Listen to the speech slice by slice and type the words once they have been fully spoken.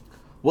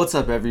What's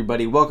up,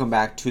 everybody? Welcome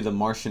back to the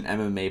Martian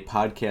MMA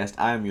podcast.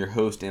 I am your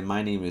host, and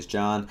my name is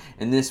John.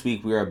 And this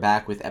week we are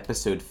back with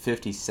episode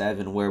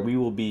 57, where we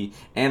will be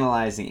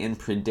analyzing and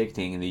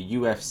predicting the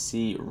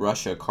UFC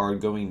Russia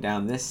card going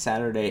down this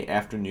Saturday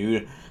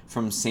afternoon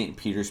from St.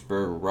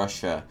 Petersburg,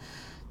 Russia.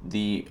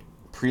 The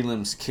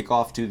prelims kick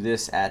off to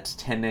this at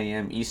 10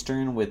 a.m.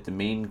 Eastern, with the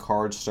main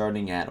card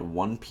starting at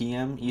 1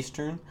 p.m.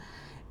 Eastern.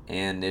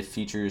 And it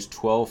features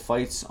 12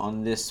 fights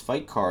on this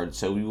fight card.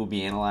 So we will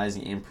be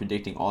analyzing and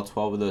predicting all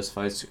 12 of those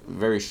fights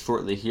very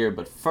shortly here.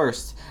 But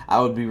first, I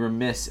would be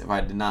remiss if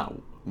I did not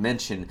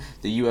mention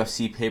the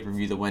UFC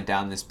pay-per-view that went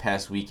down this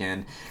past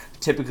weekend.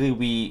 Typically,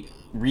 we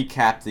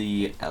recap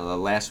the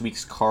last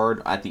week's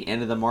card at the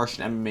end of the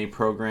Martian MMA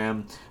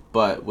program.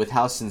 But with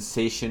how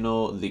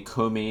sensational the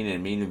co-main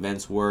and main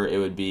events were, it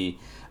would be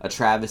a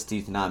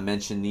travesty to not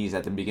mention these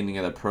at the beginning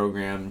of the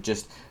program.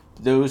 Just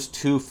those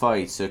two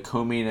fights, the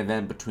co-main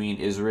event between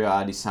Israel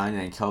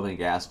Adesanya and Kelvin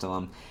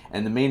Gastelum,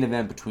 and the main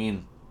event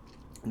between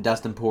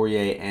Dustin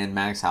Poirier and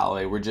Max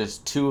Holloway, were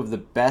just two of the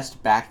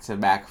best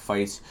back-to-back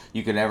fights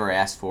you could ever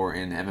ask for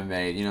in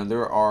MMA. You know,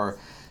 there are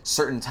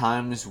certain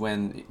times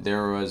when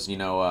there was,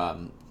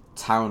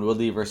 Tyron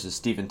Woodley versus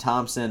Stephen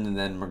Thompson, and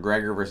then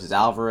McGregor versus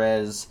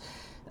Alvarez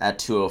at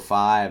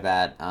 205.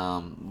 At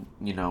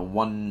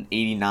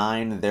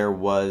 189 there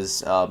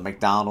was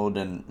McDonald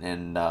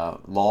and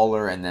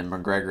Lawler, and then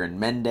McGregor and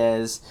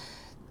Mendez.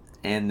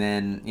 And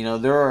then,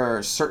 there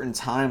are certain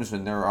times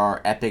when there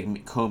are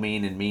epic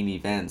co-main and main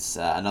events.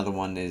 Another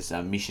one is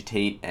Miesha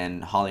Tate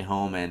and Holly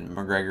Holm, and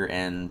McGregor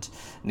and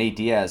Nate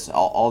Diaz,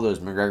 all those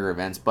McGregor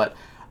events. But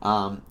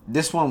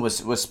this one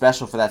was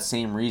special for that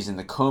same reason.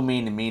 The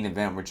co-main and main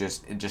event were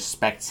just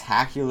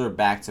spectacular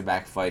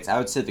back-to-back fights. I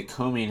would say the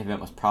co-main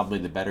event was probably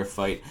the better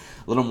fight.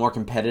 A little more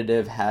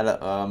competitive, had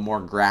more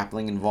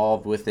grappling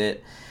involved with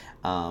it.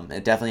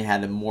 It definitely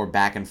had more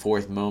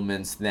back-and-forth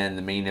moments than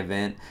the main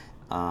event.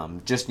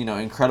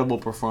 Incredible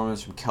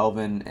performance from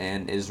Kelvin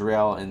and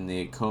Israel in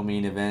the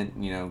co-main event.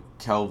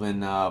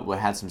 Kelvin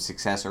had some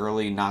success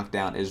early, knocked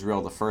down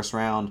Israel the first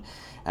round.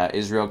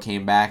 Israel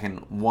came back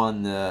and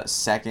won the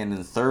second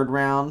and third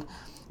round.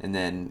 And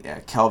then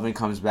Kelvin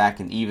comes back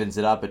and evens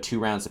it up at 2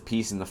 rounds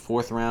apiece in the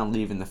fourth round,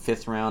 leaving the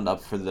fifth round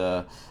up for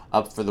the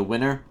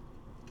winner.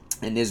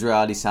 And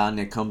Israel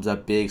Adesanya comes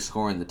up big,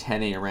 scoring the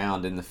 10-8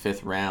 round in the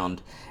fifth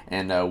round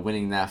and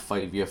winning that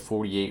fight via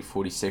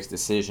 48-46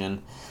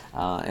 decision.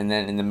 And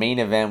then in the main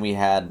event, we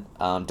had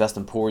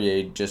Dustin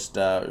Poirier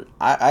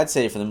I'd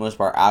say for the most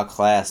part,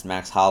 outclassed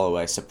Max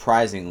Holloway,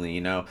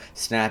 surprisingly,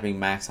 snapping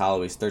Max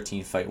Holloway's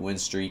 13-fight win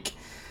streak.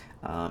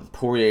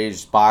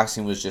 Poirier's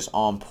boxing was just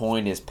on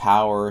point. His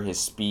power, his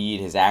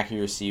speed, his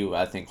accuracy,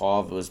 I think all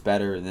of it was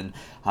better than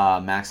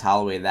Max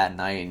Holloway that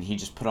night, and he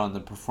just put on the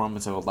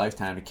performance of a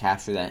lifetime to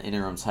capture that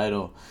interim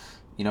title.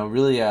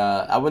 Really,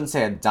 I wouldn't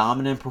say a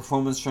dominant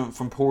performance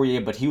from Poirier,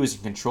 but he was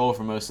in control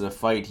for most of the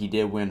fight. He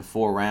did win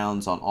 4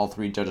 rounds on all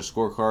 3 judges'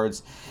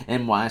 scorecards,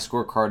 and my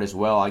scorecard as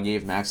well. I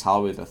gave Max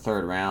Holloway the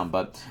third round,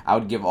 but I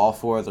would give all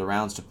 4 of the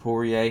rounds to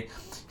Poirier.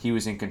 He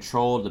was in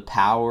control. The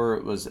power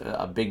was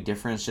a big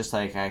difference, just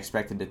like I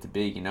expected it to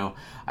be.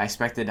 I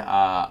expected,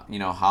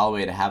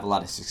 Holloway to have a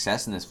lot of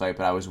success in this fight,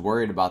 but I was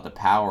worried about the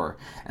power.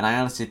 And I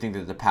honestly think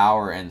that the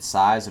power and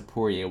size of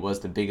Poirier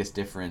was the biggest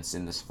difference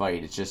in this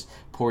fight. It's just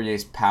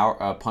Poirier's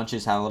power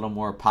punches had a little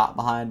more pop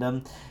behind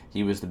them.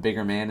 He was the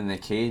bigger man in the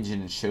cage,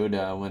 and it showed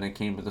when it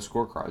came to the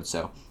scorecard.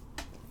 So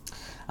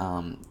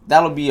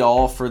that'll be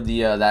all for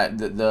the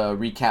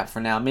recap for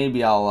now.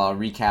 Maybe I'll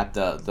recap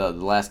the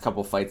last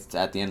couple fights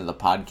at the end of the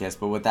podcast.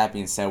 But with that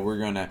being said, we're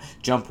going to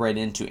jump right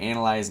into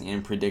analyzing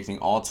and predicting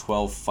all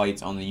 12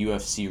 fights on the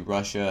UFC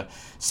Russia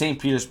St.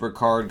 Petersburg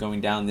card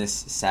going down this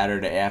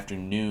Saturday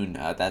afternoon.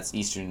 That's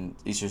Eastern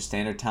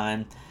Standard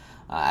Time.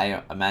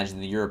 I imagine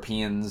the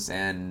Europeans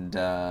and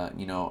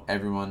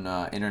everyone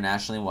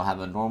internationally will have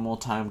a normal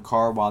time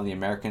card, while the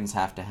Americans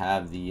have to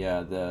have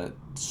the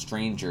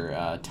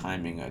stranger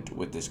timing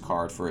with this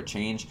card for a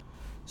change.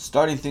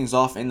 Starting things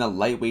off in the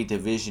lightweight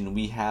division,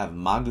 we have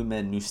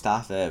Magomed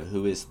Mustafaev,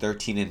 who is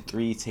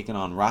 13-3, taking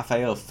on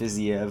Rafael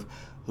Fiziev,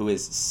 who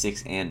is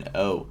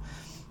 6-0.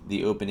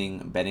 The opening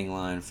betting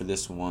line for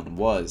this one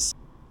was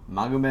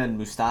Magomed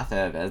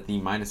Mustafaev as the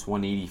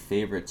 -180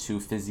 favorite to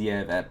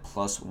Fiziev at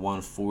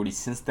 +140.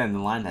 Since then, the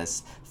line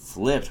has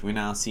flipped. We're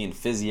now seeing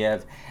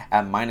Fiziev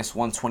at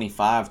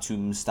 -125 to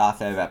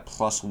Mustafaev at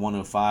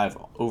 +105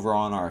 over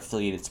on our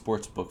affiliated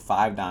sportsbook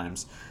 5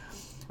 Dimes.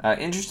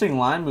 Interesting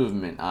line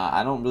movement.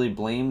 I don't really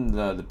blame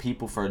the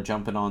people for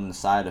jumping on the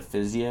side of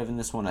Fiziev in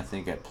this one. I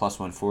think at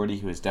 +140,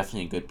 he was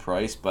definitely a good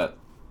price, but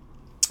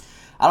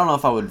I don't know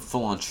if I would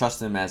full-on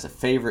trust him as a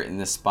favorite in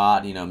this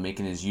spot,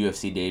 making his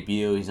UFC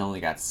debut. He's only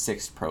got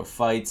 6 pro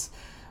fights,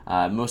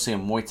 mostly a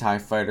Muay Thai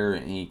fighter,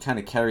 and he kind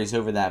of carries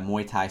over that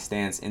Muay Thai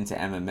stance into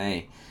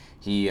MMA.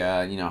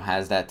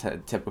 Has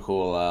that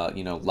typical,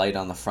 light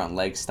on the front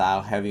leg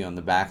style, heavy on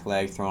the back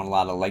leg, throwing a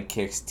lot of leg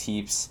kicks,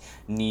 teeps,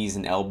 knees,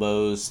 and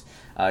elbows.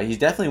 He's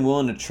definitely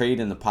willing to trade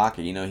in the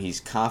pocket. He's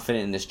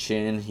confident in his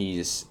chin.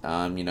 His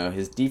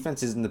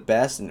defense isn't the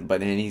best,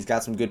 but then he's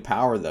got some good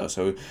power though.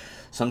 So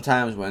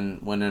sometimes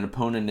when an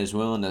opponent is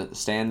willing to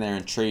stand there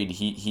and trade,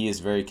 he is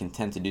very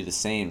content to do the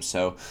same.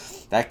 So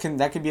that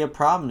could be a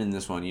problem in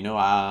this one.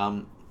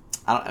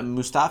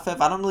 Mustafaev,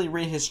 I don't really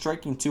rate his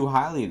striking too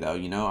highly though.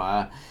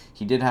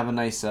 He did have a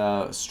nice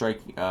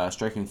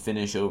striking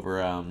finish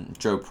over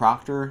Joe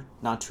Proctor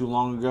not too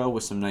long ago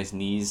with some nice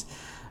knees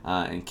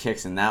and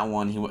kicks in that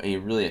one. He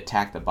really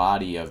attacked the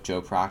body of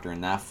Joe Proctor in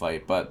that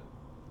fight, but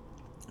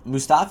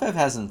Mustafaev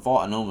hasn't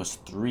fought in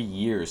almost 3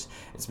 years.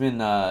 It's been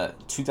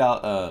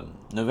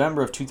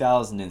November of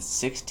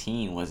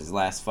 2016 was his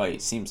last fight.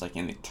 It seems like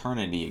an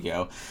eternity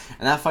ago.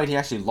 And that fight he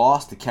actually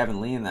lost to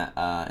Kevin Lee in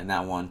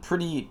that one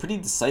pretty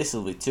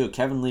decisively too.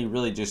 Kevin Lee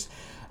really just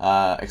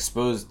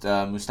exposed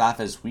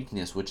Mustafav's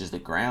weakness, which is the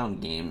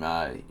ground game.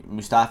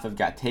 Mustafaev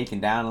got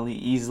taken down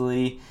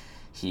easily.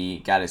 He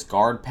got his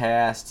guard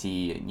passed.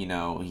 He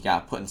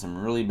got put in some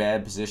really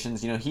bad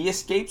positions. He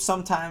escaped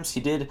sometimes.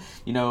 He did,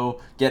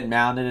 get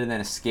mounted and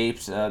then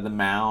escaped the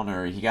mount,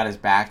 or he got his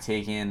back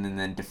taken and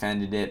then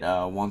defended it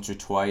once or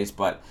twice.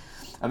 But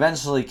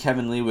eventually,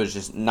 Kevin Lee was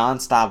just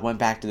nonstop, went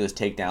back to those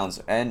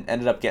takedowns, and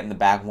ended up getting the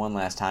back one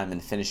last time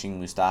and finishing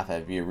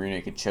Mustafaev via rear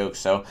naked choke.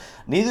 So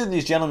neither of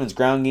these gentlemen's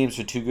ground games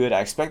are too good.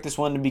 I expect this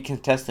one to be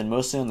contested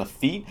mostly on the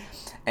feet.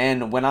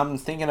 And when I'm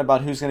thinking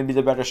about who's going to be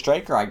the better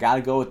striker, I got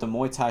to go with the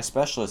Muay Thai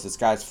specialist. This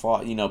guy's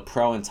fought,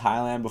 pro in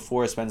Thailand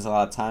before. Spends a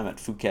lot of time at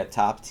Phuket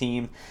Top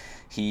Team.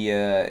 He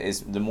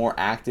is the more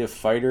active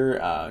fighter.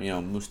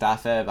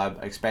 Mustafaev, I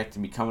expect to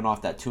be coming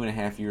off that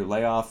 2.5-year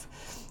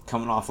layoff,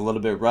 coming off a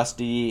little bit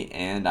rusty,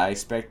 and I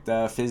expect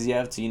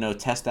Fiziev to,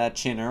 test that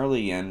chin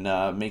early and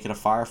make it a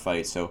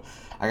firefight. So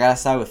I got to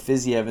side with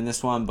Fiziev in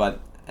this one,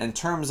 but in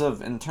terms of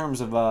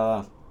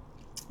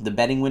the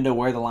betting window,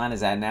 where the line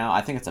is at now, I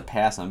think it's a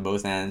pass on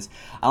both ends.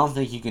 I don't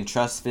think you can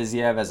trust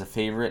Fiziev as a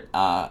favorite,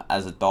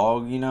 as a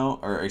dog, I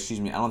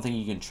don't think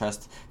you can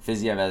trust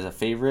Fiziev as a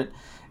favorite,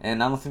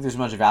 and I don't think there's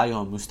much value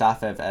on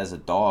Mustafaev as a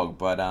dog.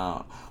 But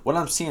what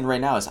I'm seeing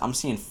right now is I'm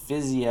seeing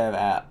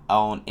Fiziev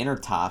on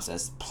Intertops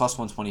as plus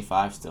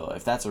 125 still.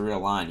 If that's a real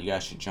line, you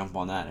guys should jump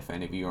on that if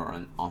any of you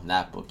are on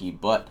that bookie.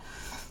 But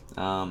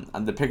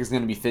the pick is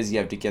going to be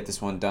Fiziev to get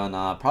this one done,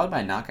 probably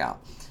by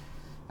knockout.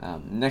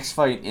 Next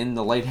fight in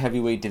the light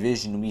heavyweight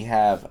division, we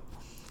have,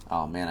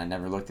 oh man, I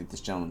never looked at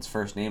this gentleman's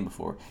first name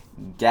before,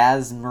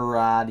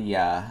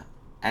 Gazmiradia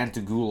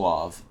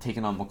Antagulov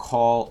taking on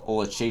Mikhail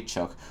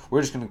Olachechuk. We're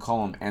just going to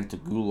call him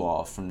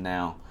Antagulov from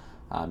now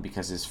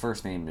because his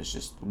first name is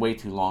just way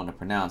too long to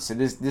pronounce. So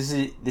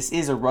this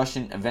is a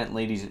Russian event,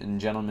 ladies and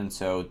gentlemen,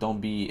 so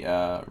don't be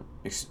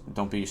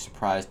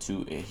surprised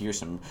to hear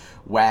some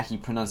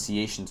wacky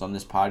pronunciations on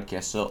this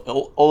podcast.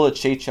 So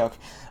Olachechuk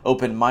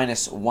opened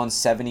minus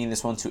 170 in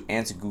this one to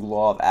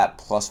Antagulov at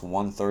plus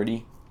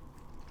 130.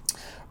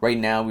 Right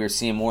now, we are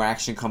seeing more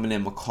action coming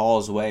in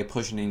Mikhail's way,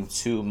 pushing him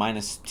to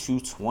minus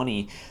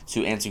 220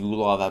 to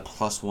Antagulov at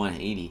plus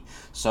 180.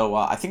 So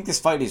I think this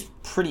fight is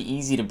pretty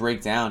easy to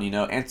break down.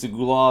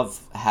 Antagulov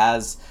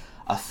has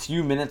a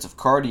few minutes of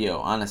cardio,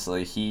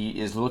 honestly.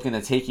 He is looking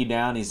to take you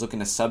down. He's looking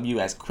to sub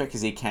you as quick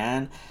as he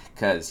can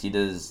because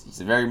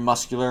he's very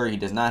muscular. He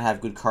does not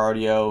have good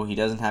cardio. He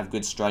doesn't have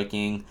good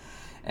striking.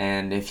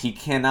 And if he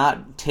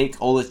cannot take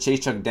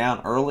Olachechuk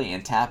down early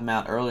and tap him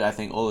out early, I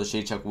think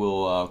Olachechuk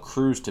will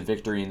cruise to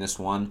victory in this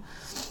one.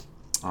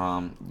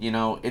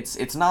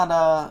 It's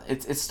not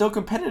it's still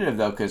competitive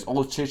though, because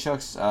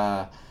Olachechuk's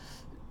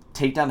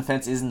takedown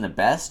defense isn't the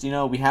best.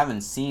 We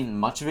haven't seen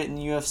much of it in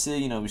the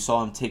UFC. We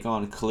saw him take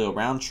on Khalil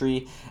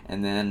Roundtree,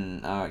 and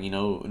then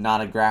not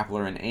a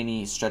grappler in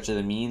any stretch of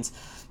the means.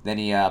 Then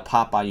he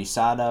popped by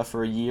USADA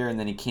for a year, and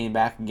then he came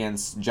back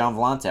against John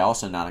Vellante,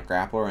 also not a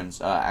grappler, and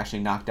actually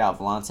knocked out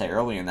Vellante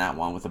early in that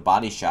one with a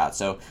body shot.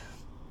 So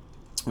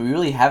we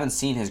really haven't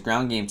seen his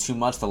ground game too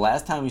much. The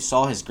last time we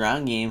saw his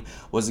ground game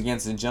was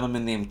against a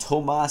gentleman named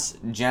Tomasz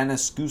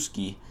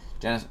Januszewski,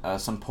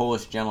 some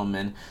Polish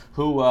gentleman,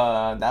 who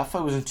that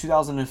fight was in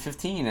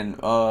 2015, and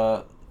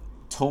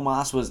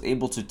Tomasz was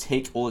able to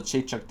take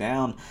Olachechuk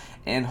down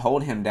and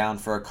hold him down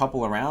for a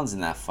couple of rounds in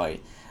that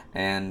fight.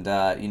 And,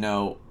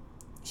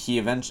 he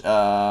eventually,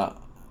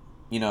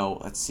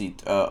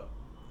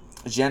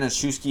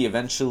 Januszewski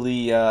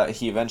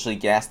eventually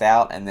gassed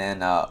out, and then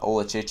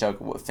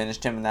Olachechuk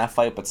finished him in that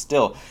fight. But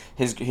still,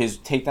 his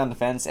takedown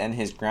defense and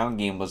his ground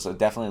game was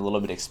definitely a little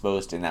bit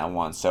exposed in that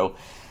one. So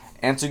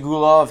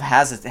Antagulov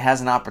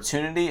has an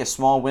opportunity, a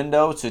small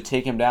window to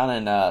take him down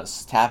and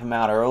tap him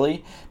out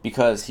early,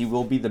 because he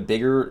will be the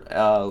bigger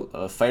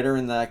fighter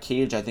in that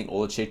cage. I think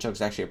Olachechuk is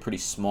actually a pretty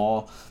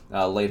small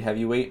light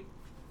heavyweight.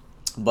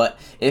 But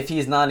if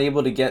he's not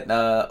able to get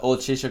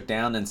Oleksiejczuk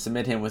down and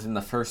submit him within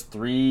the first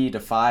 3 to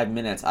 5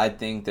 minutes, I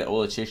think that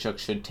Oleksiejczuk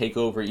should take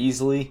over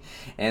easily.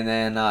 And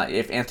then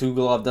if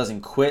Antigulov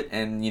doesn't quit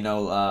and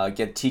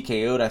get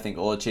TKO'd, I think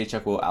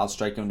Oleksiejczuk will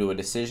outstrike him to a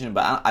decision.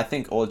 But I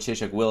think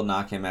Oleksiejczuk will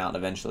knock him out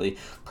eventually,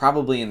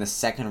 probably in the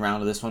second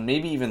round of this one,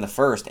 maybe even the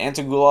first.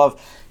 Antigulov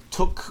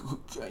took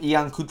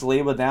Ion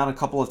Cutelaba down a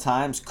couple of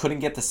times, couldn't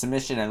get the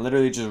submission, and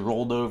literally just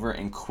rolled over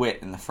and quit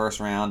in the first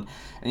round.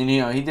 And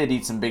he did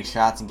eat some big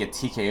shots and get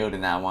TKO'd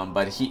in that one,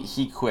 but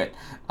he quit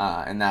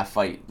in that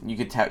fight. You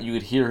could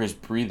hear his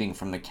breathing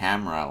from the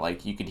camera,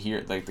 like you could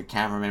hear, like the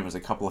cameraman was a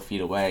couple of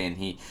feet away, and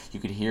you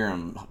could hear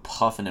him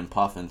puffing and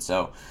puffing.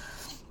 So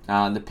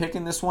the pick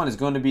in this one is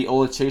going to be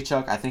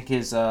Oleksiejczuk. I think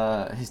his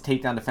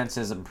takedown defense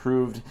has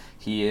improved.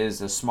 He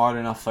is a smart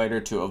enough fighter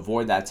to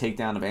avoid that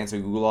takedown of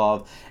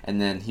Antigulov,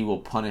 and then he will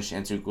punish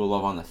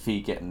Antigulov on the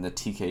feet, getting the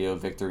TKO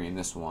victory in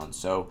this one.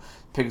 So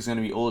pick is going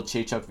to be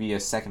Oleksiejczuk via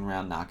second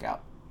round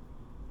knockout.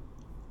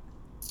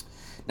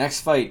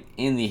 Next fight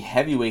in the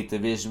heavyweight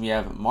division, we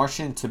have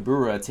Marcin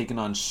Tybura taking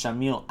on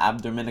Shamil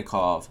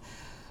Abdurmennikov.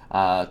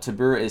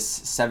 Tybura is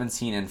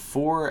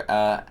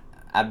 17-4.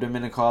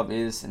 Abdurmennikov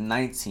is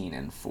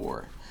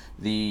 19-4.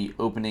 The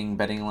opening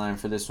betting line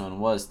for this one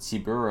was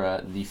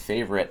Tybura, the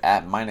favorite,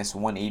 at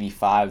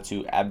 -185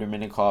 to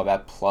Abdurmennikov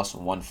at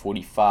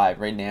 +145.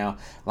 Right now,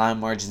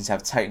 line margins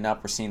have tightened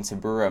up. We're seeing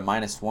Tybura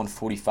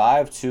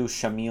 -145 to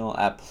Shamil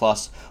at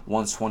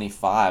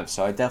 +125.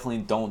 So I definitely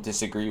don't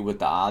disagree with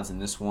the odds in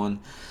this one.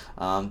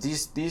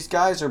 These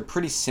guys are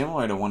pretty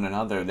similar to one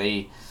another.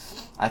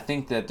 I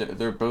think that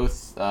they're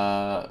both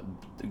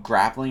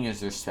grappling is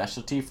their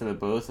specialty for the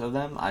both of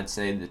them. I'd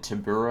say that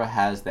Tybura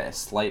has that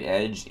slight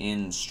edge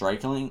in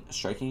striking.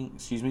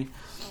 They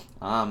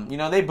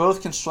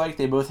both can strike.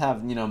 They both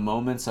have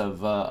moments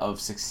of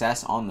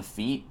success on the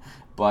feet,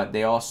 but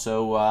they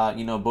also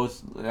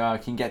both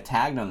can get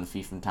tagged on the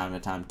feet from time to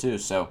time too.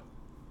 So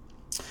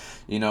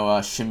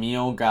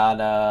Shamil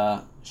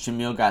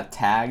got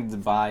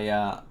tagged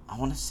by I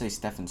want to say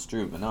Stefan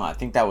Struve, but no, I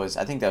think that was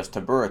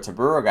Tybura.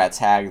 Tybura got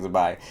tagged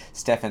by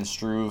Stefan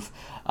Struve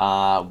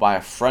by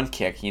a front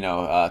kick.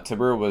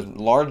 Tybura was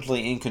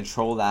largely in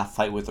control of that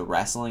fight with the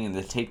wrestling and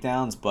the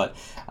takedowns, but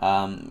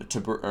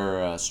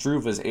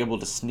Struve was able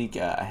to sneak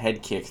a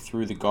head kick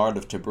through the guard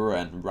of Tybura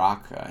and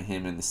rock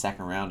him in the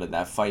second round of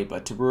that fight.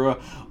 But Tybura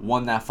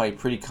won that fight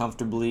pretty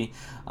comfortably.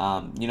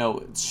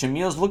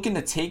 Shamil's looking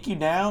to take you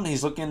down.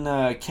 He's looking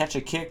to catch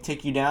a kick,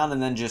 take you down,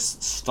 and then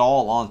just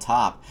stall on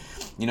top.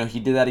 He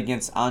did that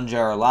against Andrei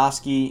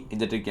Arlovsky. He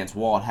did it against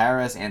Walt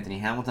Harris, Anthony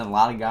Hamilton, a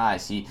lot of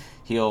guys.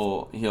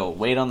 He'll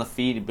wait on the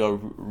feet.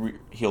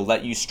 He'll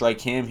let you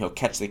strike him. He'll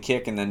catch the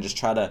kick and then just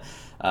try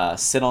to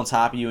sit on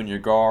top of you in your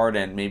guard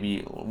and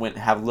maybe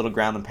have a little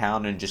ground and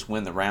pound and just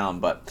win the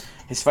round. But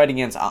his fight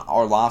against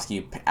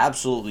Arlovsky,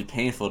 absolutely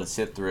painful to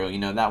sit through.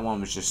 That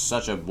one was just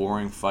such a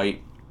boring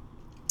fight.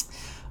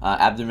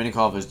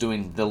 Abdurmennikov is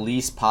doing the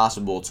least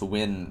possible to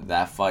win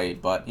that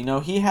fight, but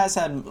he has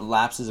had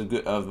lapses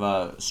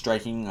of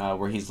striking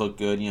where he's looked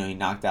good. He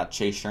knocked out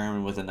Chase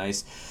Sherman with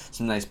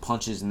some nice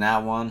punches in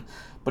that one.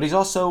 But he's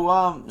also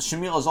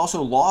Shamil has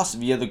also lost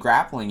via the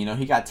grappling.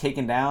 He got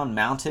taken down,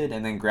 mounted,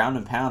 and then ground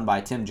and pound by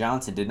Tim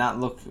Johnson. Did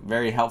not look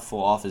very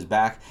helpful off his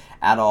back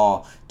at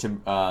all.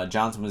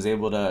 Johnson was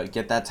able to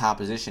get that top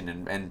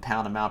position and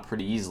pound him out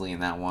pretty easily in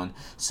that one.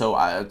 So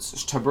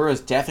Tybura is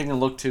definitely going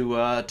to look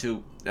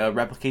to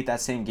replicate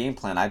that same game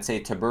plan. I'd say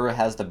Tybura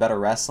has the better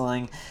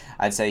wrestling.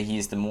 I'd say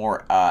he's the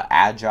more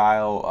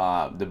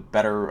agile, the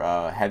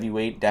better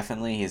heavyweight.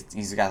 Definitely,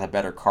 he's got the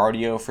better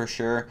cardio for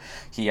sure.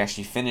 He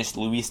actually finished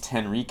Luis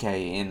Henrique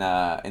in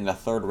the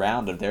third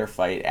round of their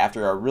fight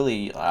after a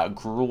really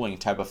grueling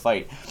type of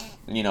fight.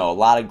 A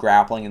lot of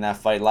grappling in that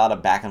fight, a lot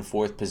of back and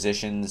forth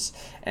positions,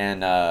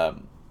 and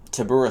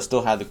Tybura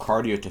still had the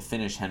cardio to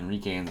finish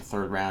Henrique in the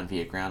third round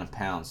via ground and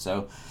pound.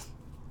 So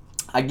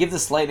I give the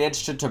slight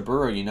edge to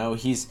Tybura.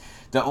 He's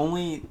the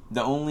only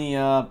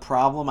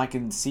problem I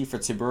can see for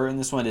Tybura in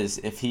this one is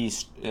if he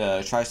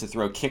tries to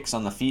throw kicks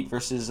on the feet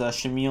versus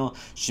Shamil.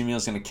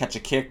 Shamil's going to catch a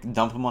kick,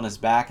 dump him on his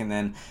back, and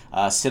then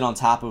sit on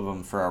top of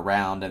him for a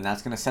round, and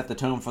that's going to set the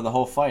tone for the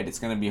whole fight. It's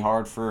going to be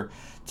hard for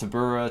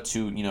Tybura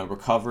to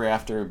recover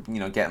after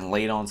getting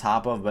laid on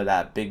top of by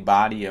that big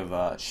body of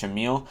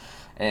Shamil.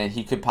 And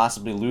he could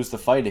possibly lose the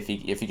fight if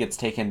he gets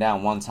taken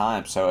down one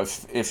time. So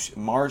if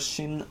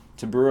Marcin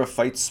Tybura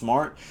fights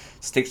smart,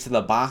 sticks to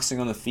the boxing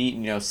on the feet,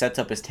 and sets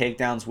up his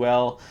takedowns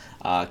well,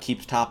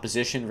 keeps top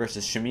position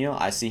versus Shamil,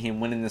 I see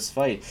him winning this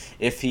fight.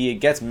 If he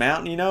gets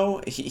mounted,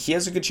 he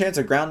has a good chance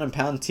of ground and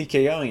pound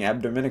TKOing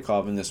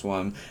Abdurmennikov in this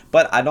one.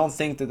 But I don't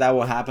think that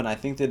will happen. I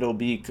think that it'll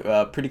be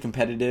pretty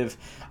competitive.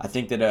 I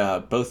think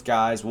that both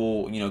guys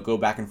will go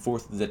back and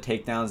forth with the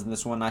takedowns in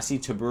this one. I see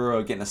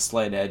Tybura getting a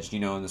slight edge,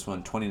 in this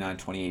one,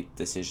 29-28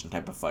 decision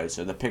type of fight.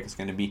 So the pick is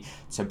going to be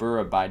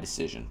Tybura by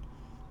decision.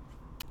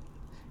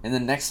 In the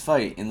next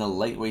fight, in the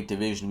lightweight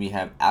division, we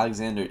have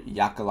Alexander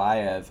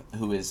Yakovlev,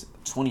 who is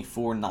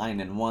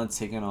 24-9-1,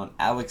 taking on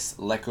Alex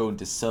Lecco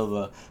da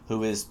Silva,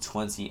 who is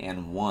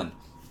 20-1.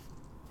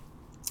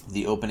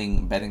 The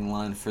opening betting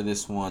line for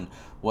this one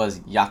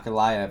was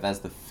Yakalaev as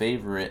the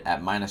favorite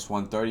at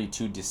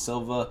 -132, De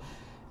Silva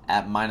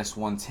at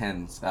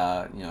 -110.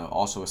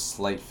 Also a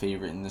slight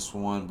favorite in this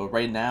one. But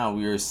right now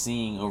we are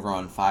seeing over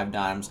on 5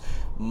 Dimes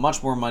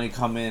much more money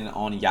come in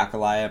on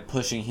Yakalaev,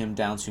 pushing him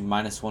down to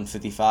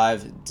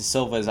 -155. De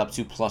Silva is up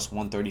to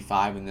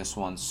 +135 in this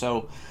one.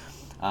 So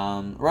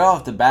right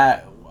off the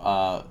bat,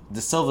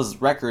 De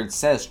Silva's record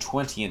says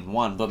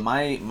 20-1, but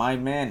my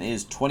man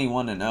is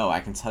 21-0.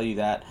 I can tell you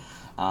that.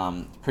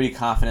 Pretty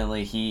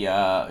confidently. He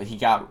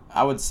got,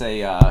 I would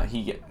say, I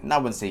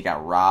wouldn't say he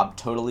got robbed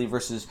totally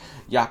versus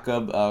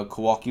Jakub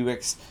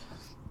Kowalkiewicz,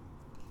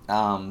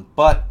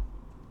 but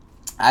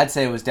I'd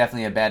say it was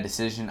definitely a bad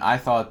decision. I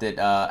thought that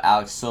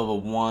Alex Silva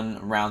won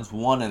rounds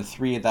 1 and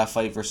 3 of that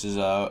fight versus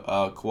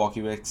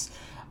Kowalkiewicz.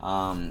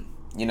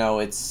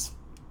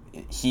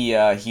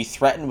 He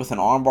threatened with an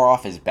armbar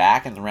off his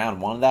back in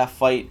round 1 of that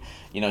fight.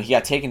 He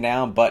got taken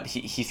down, but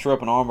he threw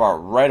up an armbar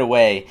right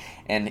away,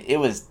 and it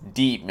was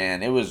deep,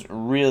 man. It was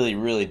really,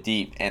 really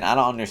deep, and I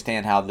don't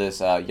understand how this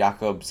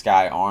Jakob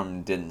Sky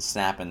arm didn't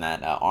snap in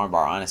that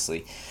armbar,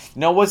 honestly.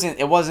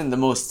 It wasn't the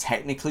most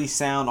technically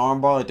sound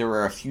armbar. Like, there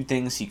were a few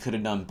things he could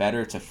have done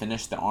better to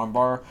finish the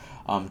armbar.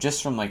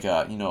 Just from like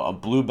a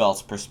blue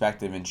belt's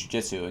perspective in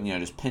jiu-jitsu, and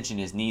just pinching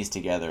his knees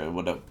together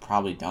would have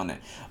probably done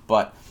it.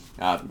 But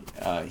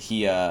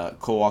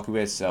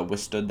Kowalkiewicz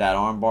withstood that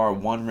armbar,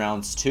 won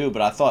rounds 2, but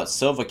I thought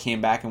Silva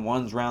came back and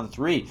won round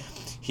 3.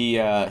 He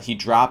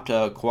dropped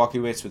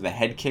Kowalkiewicz with a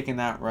head kick in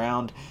that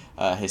round.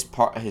 His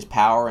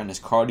power and his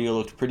cardio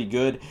looked pretty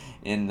good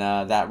in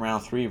that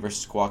round 3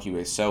 versus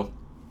Kowalkiewicz. So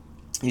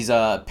he's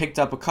picked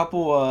up a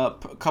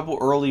couple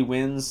early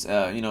wins.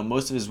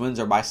 Most of his wins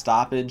are by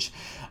stoppage,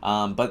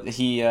 but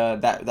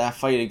that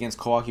fight against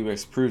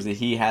Kowalkiewicz proves that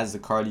he has the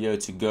cardio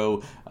to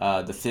go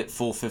the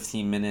full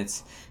 15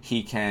 minutes.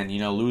 He can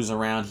lose a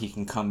round. He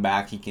can come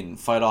back. He can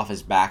fight off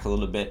his back a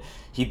little bit.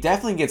 He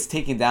definitely gets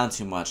taken down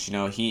too much.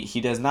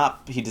 He does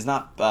not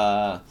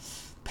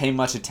pay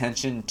much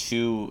attention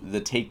to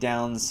the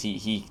takedowns.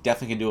 He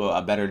definitely can do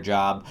a better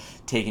job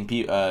defending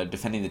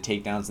the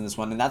takedowns in this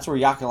one, and that's where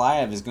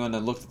Yakalaev is going to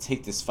look to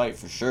take this fight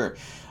for sure.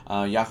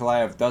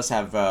 Yakalaev does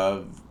have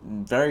a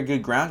very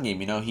good ground game.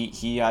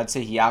 I'd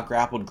say he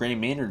outgrappled Gray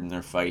Maynard in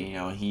their fight.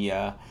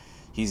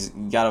 He's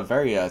got a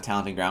very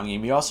talented ground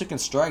game. He also can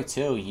strike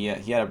too. He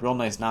had a real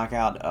nice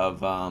knockout of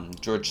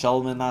George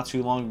Sullivan not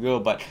too long ago,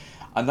 but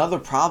another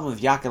problem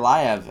with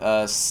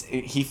Yakalaev,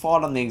 he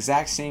fought on the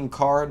exact same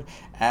card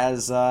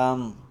as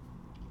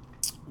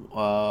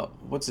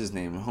what's his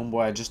name?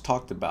 Homeboy I just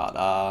talked about,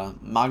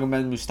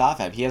 Magomed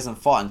Mustafaev. He hasn't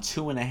fought in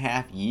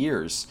 2.5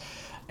 years,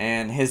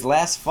 and his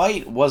last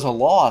fight was a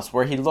loss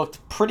where he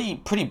looked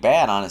pretty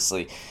bad.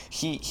 Honestly,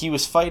 he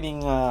was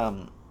fighting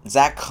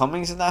Zach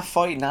Cummings in that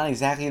fight. Not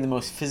exactly the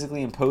most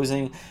physically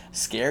imposing,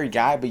 scary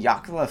guy, but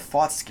Yakalaev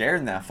fought scared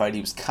in that fight.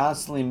 He was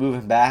constantly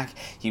moving back.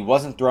 He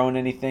wasn't throwing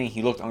anything.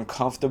 He looked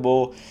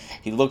uncomfortable.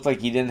 He looked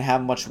like he didn't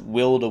have much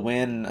will to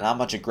win, not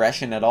much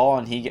aggression at all,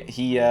 and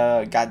he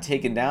got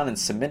taken down and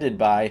submitted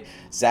by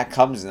Zach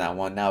Cummings in that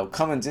one. Now,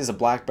 Cummings is a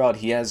black belt.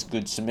 He has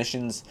good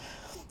submissions,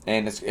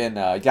 and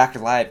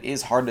Yakalaev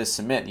is hard to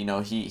submit.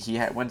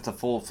 He went to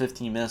full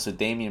 15 minutes with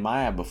Damian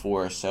Maia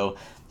before, so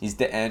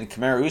and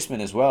Kamaru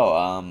Usman as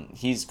well.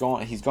 He's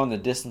gone the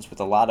distance with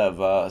a lot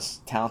of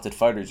talented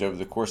fighters over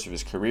the course of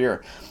his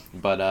career,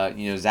 but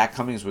Zach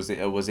Cummings was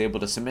able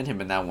to submit him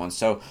in that one.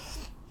 So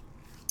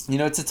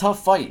it's a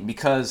tough fight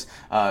because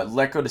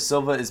Lecco de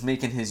Silva is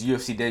making his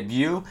UFC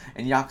debut,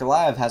 and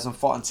Yakalaev hasn't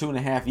fought in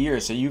 2.5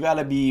 years. So you got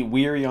to be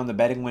weary on the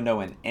betting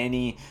window in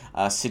any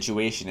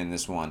situation in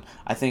this one.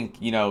 I think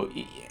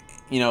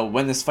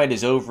when this fight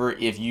is over,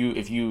 if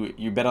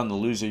you bet on the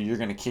loser, you're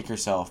gonna kick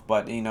yourself.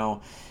 But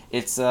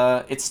it's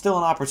still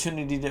an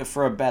opportunity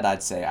for a bet.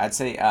 I'd say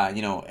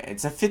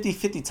it's a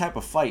 50-50 type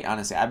of fight.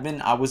 Honestly,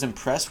 I was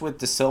impressed with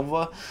De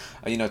Silva.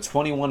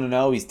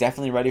 21-0. He's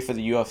definitely ready for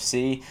the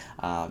UFC.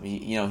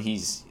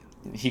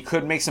 He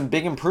could make some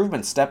big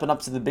improvements stepping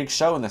up to the big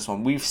show in this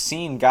one. We've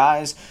seen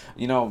guys,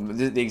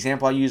 the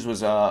example I used was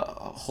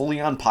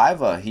Julian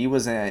Paiva. He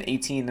was an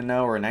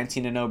 18-0 or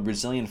 19-0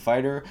 Brazilian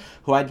fighter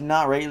who I did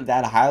not rate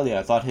that highly.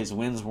 I thought his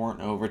wins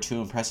weren't over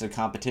too impressive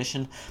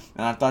competition,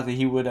 and I thought that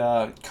he would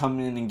come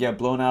in and get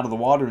blown out of the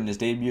water in his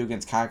debut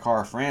against Kai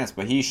Kara France,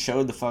 but he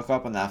showed the fuck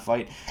up in that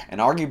fight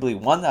and arguably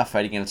won that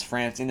fight against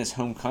France in his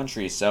home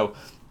country. So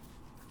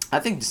I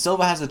think De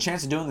Silva has a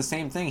chance of doing the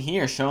same thing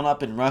here, showing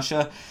up in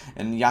Russia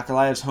and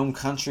Yakalaev's home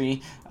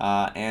country,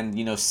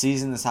 and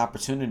seizing this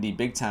opportunity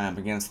big time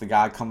against the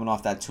guy coming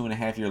off that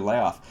 2.5-year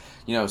layoff.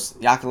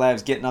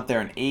 Yakalaev's getting up there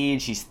in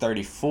age. He's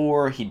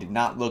 34. He did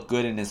not look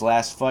good in his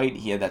last fight.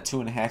 He had that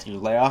 2.5-year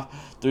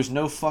layoff. There's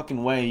no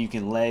fucking way you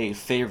can lay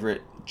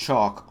favorite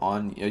chalk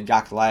on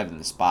Yakalaev in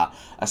the spot,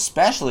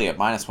 especially at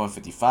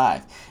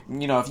 -155.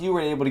 If you were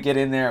able to get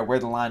in there where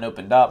the line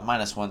opened up,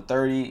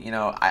 -130,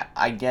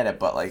 I get it,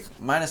 but like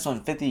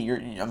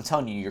 -150, I'm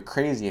telling you, you're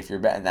crazy if you're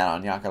betting that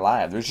on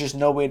Yakalaev. There's just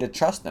no way to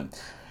trust him.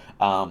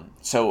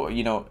 So,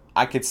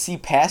 I could see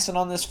passing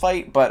on this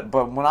fight, but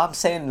when I'm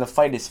saying the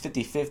fight is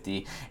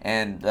 50-50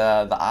 and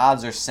the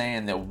odds are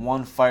saying that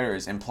one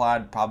fighter's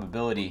implied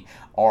probability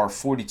are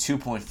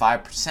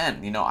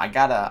 42.5%, I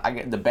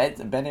get the bet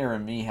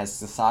in me has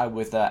to side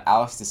with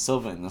Alex De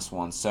Silva in this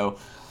one. So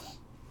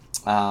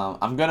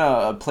I'm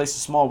gonna place a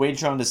small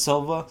wager on De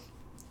Silva.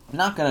 I'm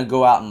not gonna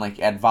go out and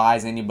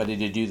advise anybody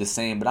to do the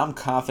same, but I'm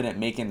confident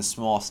making a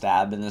small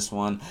stab in this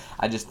one.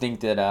 I just think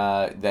that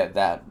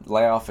that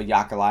layoff of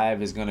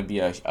Yakalaev is gonna be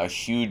a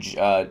huge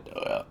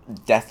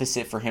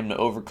deficit for him to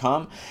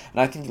overcome,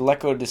 and I think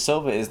Leko De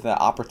Silva is the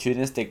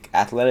opportunistic,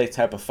 athletic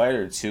type of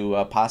fighter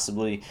to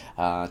possibly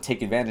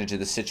take advantage of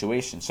the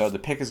situation. So the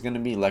pick is gonna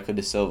be Leko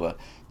De Silva.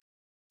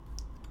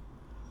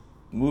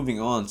 Moving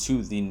on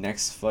to the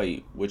next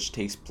fight, which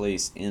takes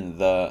place in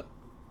the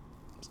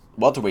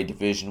welterweight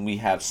division, we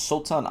have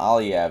Sultan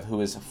Aliyev, who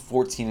is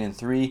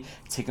 14-3,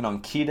 taking on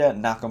Kita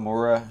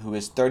Nakamura, who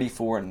is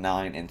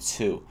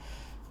 34-9-2.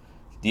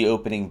 The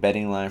opening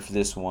betting line for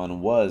this one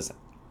was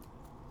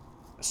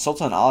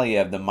Sultan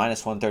Aliyev, the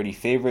 -130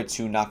 favorite,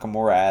 to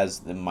Nakamura as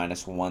the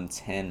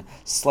 -110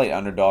 slight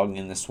underdog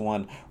in this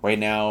one. Right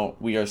now,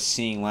 we are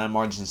seeing line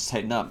margins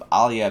tighten up.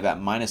 Aliyev at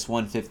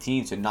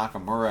 -115 to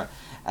Nakamura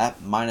at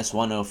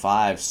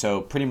 -105. So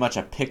pretty much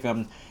a pick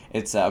 'em.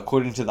 It's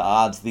according to the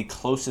odds the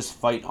closest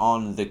fight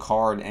on the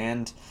card,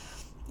 and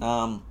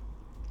I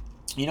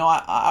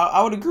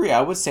would agree.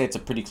 I would say it's a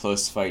pretty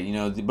close fight.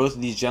 Both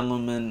of these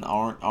gentlemen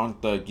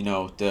aren't the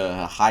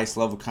the highest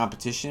level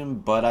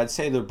competition, but I'd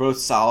say they're both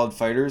solid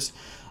fighters.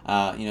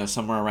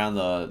 Somewhere around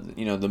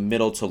the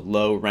middle to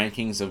low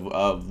rankings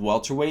of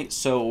welterweight.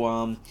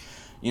 So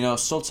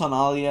Sultan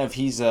Aliyev,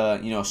 he's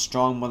a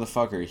strong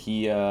motherfucker.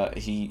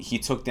 He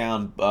took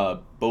down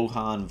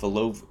Bohan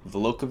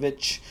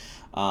Velokovic.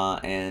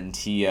 And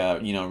he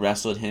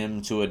wrestled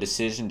him to a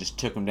decision, just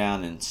took him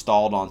down and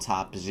stalled on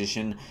top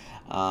position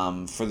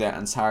for that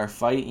entire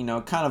fight.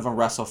 Kind of a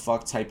wrestle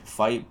fuck type of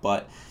fight,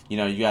 but you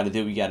got to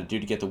do what you got to do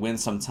to get the win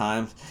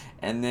sometimes.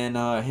 And then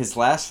his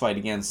last fight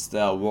against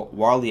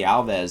Warlley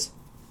Alves.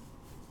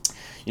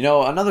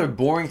 Another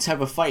boring type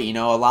of fight.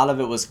 A lot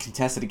of it was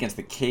contested against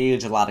the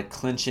cage, a lot of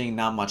clinching,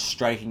 not much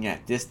striking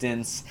at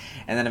distance,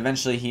 and then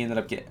eventually he ended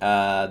up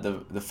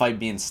the fight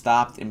being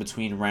stopped in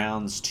between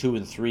rounds 2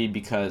 and 3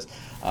 because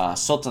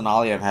Sultan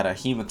Aliyev had a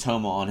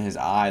hematoma on his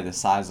eye the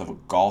size of a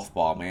golf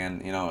ball,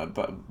 man.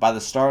 But by the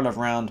start of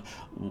round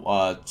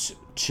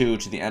 2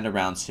 to the end of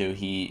round 2,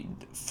 he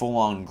full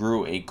on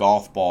grew a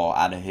golf ball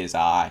out of his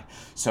eye.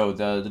 So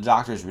the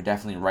doctors were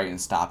definitely right in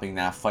stopping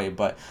that fight.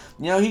 But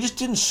he just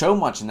didn't show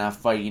much in that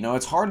fight.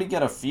 It's hard to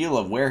get a feel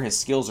of where his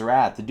skills are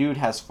at. The dude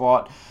has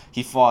fought.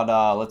 He fought.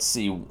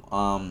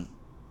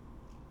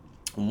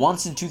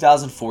 Once in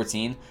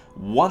 2014,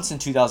 once in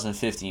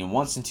 2015,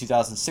 once in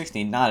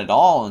 2016, not at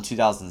all in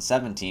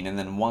 2017, and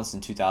then once in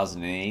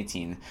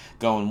 2018,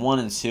 going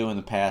 1-2 in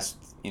the past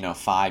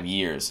 5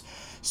 years.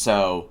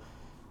 So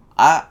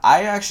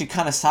I actually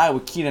kind of side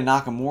with Kita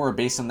Nakamura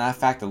based on that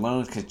fact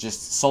alone, because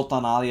just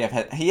Sultan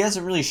Aliyev, he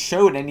hasn't really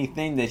showed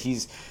anything that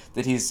he's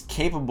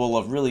capable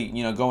of really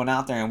going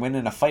out there and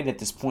winning a fight at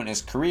this point in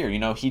his career.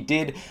 He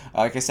did,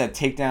 like I said,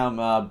 take down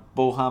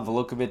Bohan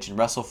Velokovic and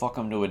wrestle fuck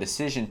him to a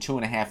decision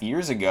 2.5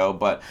 years ago.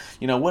 But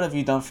what have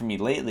you done for me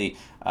lately?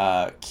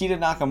 Kita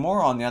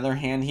Nakamura, on the other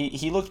hand,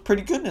 he looked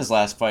pretty good in his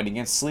last fight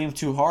against Salim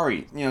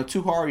Touhari.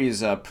 Touhari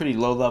is a pretty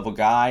low level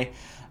guy.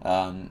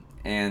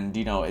 And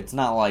it's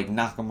not like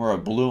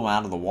Nakamura blew him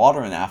out of the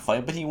water in that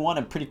fight, but he won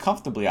it pretty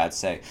comfortably, I'd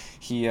say.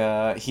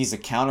 He's a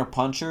counter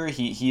puncher.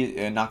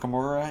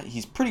 Nakamura,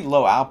 he's pretty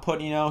low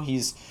output.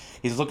 He's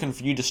looking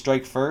for you to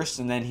strike first,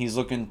 and then he's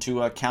looking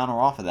to counter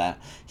off of that.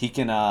 He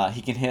can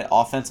hit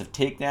offensive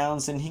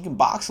takedowns, and he can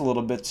box a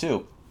little bit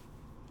too.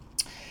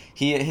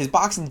 His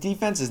boxing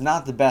defense is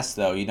not the best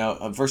though.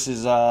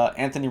 Versus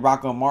Anthony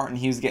Rocco Martin,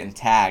 he was getting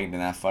tagged in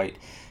that fight.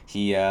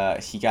 He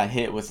got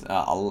hit with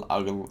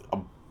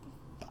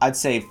I'd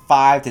say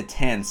 5 to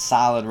 10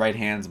 solid right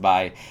hands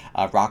by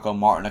Rocco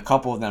Martin. A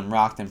couple of them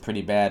rocked him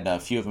pretty bad. A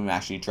few of them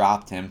actually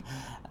dropped him.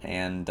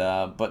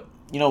 But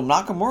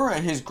Nakamura,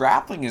 his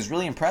grappling is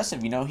really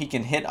impressive. He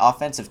can hit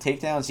offensive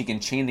takedowns. He can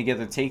chain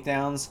together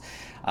takedowns.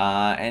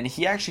 And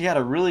he actually had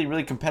a really,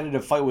 really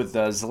competitive fight with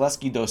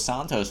Zaleski dos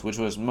Santos, which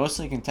was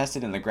mostly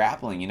contested in the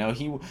grappling.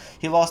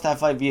 He lost that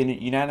fight via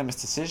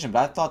unanimous decision, but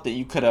I thought that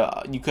you could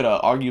have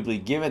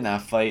arguably given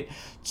that fight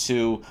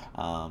to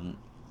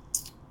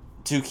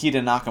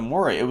Kita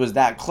Nakamura. It was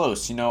that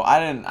close.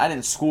 I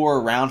didn't score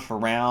round for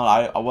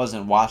round. I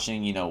wasn't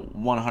watching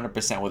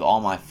 100% with all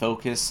my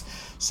focus.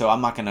 So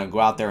I'm not gonna go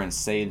out there and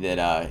say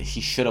that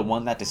he should have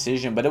won that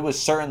decision. But it was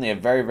certainly a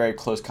very, very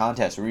close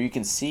contest where you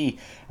can see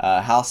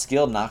how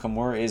skilled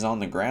Nakamura is on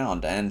the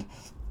ground. And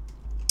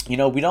we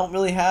don't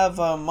really have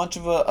much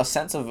of a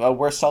sense of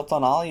where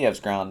Sultan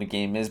Aliyev's ground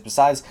game is,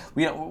 besides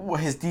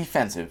his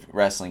defensive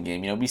wrestling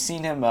game. We've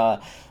seen him.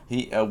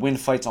 he win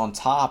fights on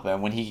top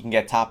and when he can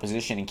get top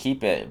position and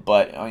keep it.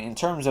 But in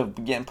terms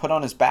of getting put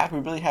on his back, we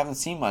really haven't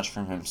seen much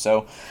from him.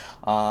 So,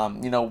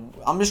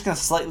 I'm just gonna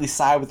slightly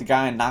side with the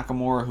guy in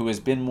Nakamura who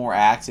has been more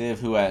active,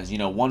 who has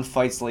won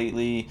fights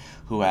lately,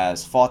 who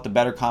has fought the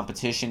better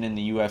competition in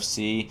the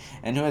UFC,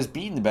 and who has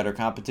beaten the better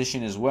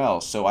competition as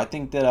well. So I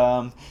think that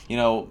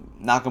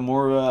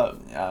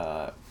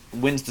Nakamura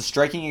wins the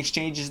striking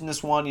exchanges in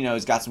this one.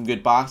 He's got some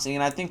good boxing,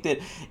 and I think that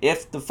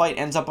if the fight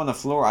ends up on the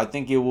floor, I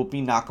think it will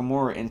be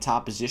Nakamura in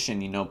top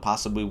position,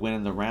 possibly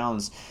winning the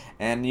rounds.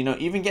 And,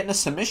 even getting a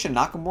submission.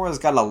 Nakamura's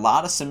got a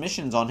lot of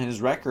submissions on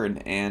his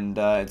record, and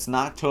it's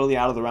not totally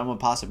out of the realm of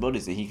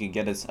possibilities that he could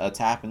get a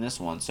tap in this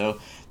one. So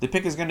the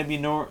pick is going to be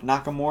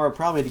Nakamura,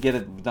 probably to get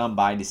it done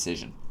by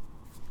decision.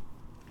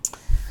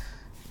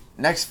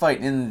 Next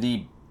fight in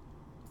the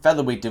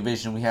featherweight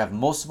division, we have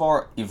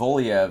Movsar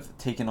Evloev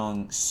taking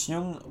on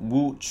Seung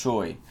Woo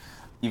Choi.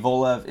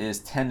 Evloev is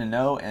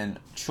 10-0 and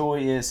Choi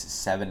is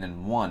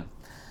 7-1.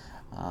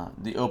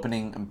 The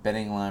opening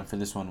betting line for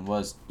this one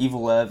was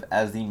Evloev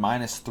as the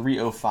minus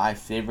 305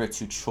 favorite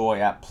to Choi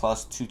at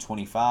plus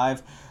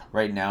 225.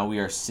 Right now we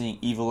are seeing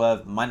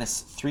Evloev minus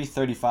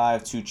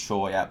 335 to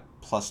Choi at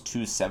plus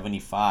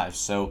 275.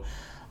 So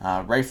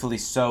rightfully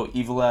so,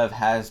 Evloev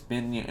has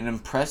been an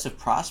impressive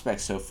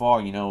prospect so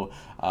far.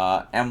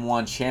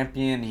 M1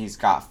 champion. He's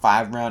got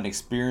 5-round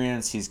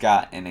experience. He's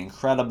got an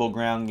incredible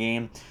ground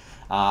game.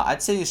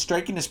 I'd say his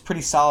striking is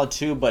pretty solid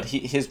too, but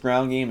his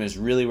ground game is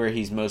really where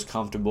he's most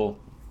comfortable.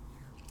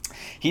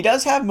 He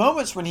does have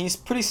moments when he's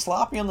pretty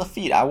sloppy on the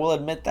feet. I will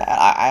admit that.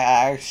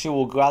 I actually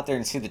will go out there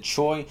and say that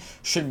Choi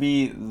should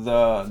be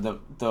the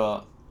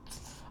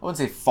I wouldn't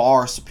say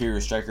far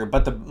superior striker,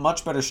 but the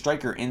much better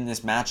striker in this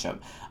matchup.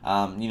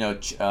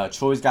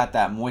 Choi's got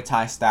that Muay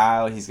Thai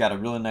style. He's got a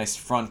really nice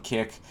front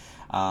kick.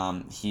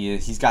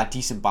 He's got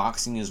decent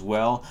boxing as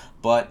well,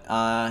 but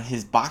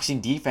his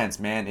boxing defense,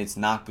 man, it's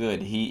not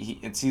good.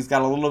 He's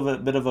got a little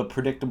bit of a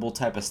predictable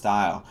type of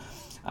style.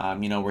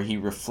 Where he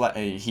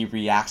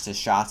reacts to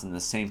shots in the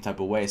same type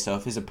of way. So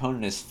if his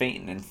opponent is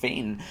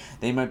feinting,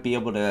 they might be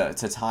able to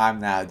time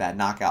that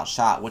knockout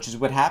shot, which is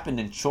what happened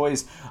in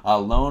Choi's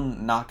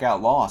lone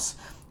knockout loss.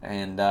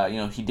 And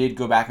he did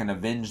go back and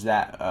avenge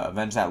that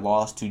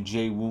loss to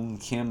Jae Woon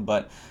Kim,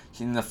 but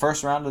in the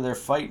first round of their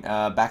fight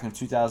back in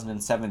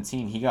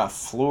 2017, he got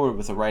floored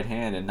with a right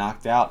hand and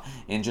knocked out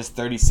in just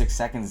 36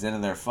 seconds into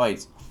their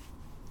fight.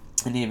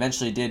 And he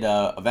eventually did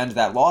avenge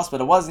that loss,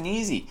 but it wasn't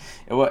easy.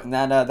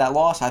 That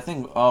loss, I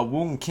think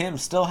Woon Kim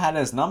still had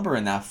his number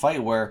in that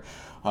fight,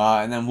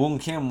 and then Woon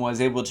Kim was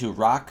able to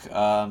rock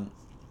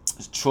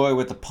Choi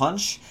with a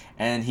punch,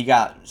 and he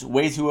got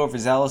way too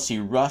overzealous. He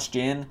rushed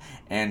in,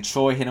 and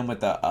Choi hit him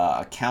with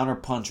a counter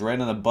punch right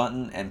on the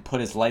button and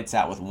put his lights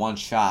out with one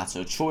shot.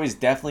 So Choi's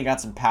definitely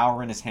got some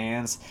power in his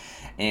hands,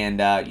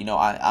 and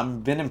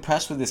I've been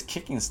impressed with his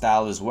kicking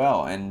style as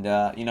well. And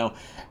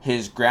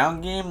his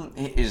ground game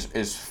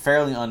is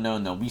fairly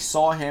unknown though. We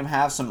saw him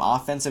have some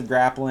offensive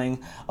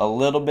grappling, a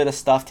little bit of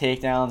stuff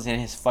takedowns in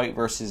his fight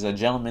versus a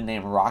gentleman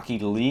named Rocky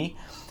Lee.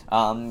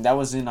 That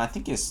was in, I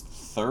think, his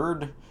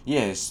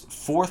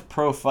fourth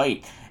pro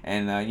fight.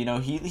 And,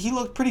 he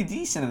looked pretty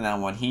decent in that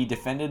one. He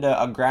defended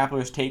a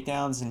grappler's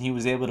takedowns, and he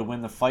was able to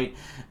win the fight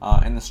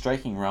in the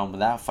striking realm with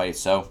that fight.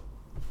 So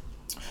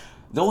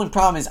the only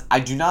problem is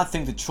I do not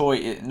think that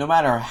Choi, no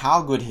matter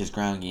how good his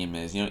ground game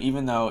is,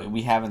 even though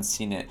we haven't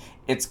seen it,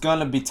 it's going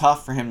to be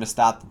tough for him to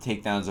stop the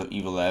takedowns of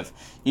Evloev.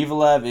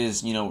 Evloev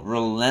is,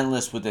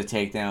 relentless with the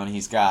takedown.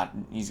 He's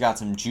got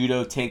some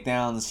judo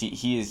takedowns.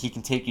 He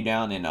can take you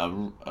down in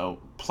a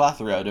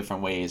plethora of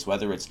different ways,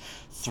 whether it's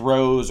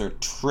throws or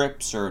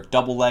trips or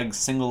double legs,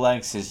 single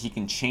legs. He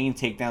can chain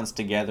takedowns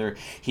together.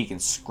 He can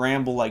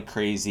scramble like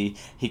crazy.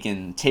 He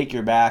can take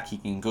your back. He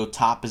can go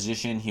top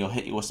position. He'll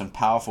hit you with some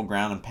powerful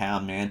ground and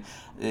pound, man.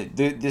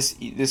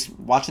 This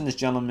watching this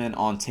gentleman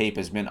on tape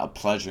has been a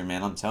pleasure,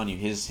 man. I'm telling you,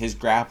 his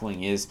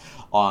grappling is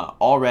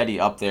already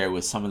up there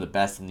with some of the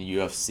best in the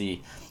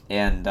UFC.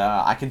 And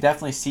I can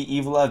definitely see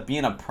Evloev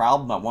being a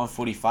problem at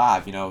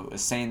 145.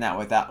 Saying that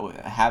without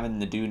having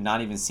the dude not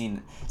even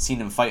seen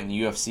him fight in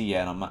the UFC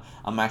yet.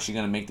 I'm actually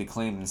going to make the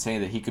claim and say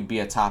that he could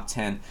be a top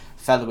 10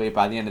 featherweight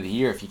by the end of the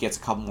year if he gets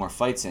a couple more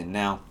fights in.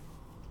 Now,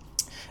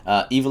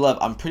 Evloev,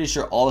 I'm pretty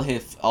sure all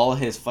of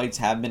his fights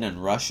have been in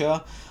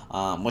Russia.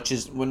 Which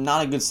is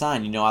not a good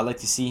sign. I like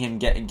to see him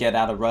get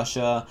out of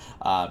Russia,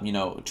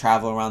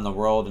 travel around the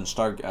world and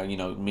start,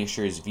 make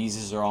sure his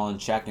visas are all in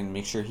check and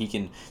make sure he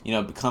can,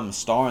 become a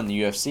star in the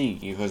UFC.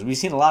 Because we've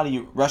seen a lot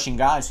of Russian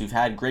guys who've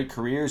had great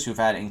careers, who've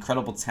had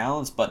incredible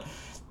talents, but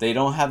they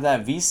don't have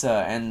that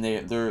visa, and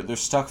they're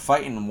stuck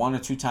fighting 1 or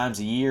 2 times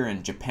a year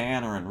in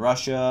Japan or in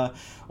Russia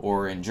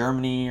or in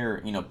Germany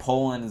or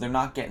Poland. They're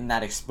not getting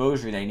that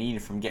exposure they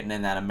need from getting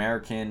in that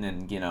American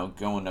and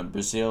going to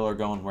Brazil or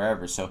going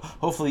wherever. So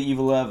hopefully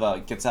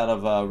Evloev gets out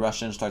of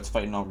Russia and starts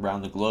fighting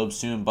around the globe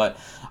soon. But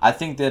I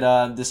think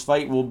that this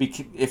fight will be,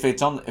 if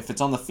it's on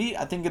the feet,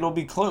 I think it'll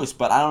be close.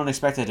 But I don't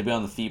expect it to be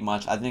on the feet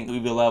much. I think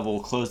Evloev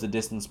will close the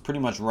distance pretty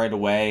much right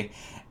away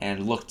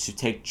and look to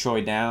take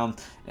Choi down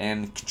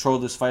and control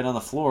this fight on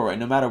the floor. And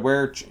no matter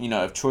where,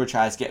 if Choi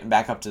tries getting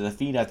back up to the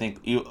feet, I think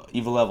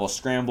Evil will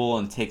scramble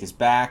and take his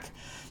back.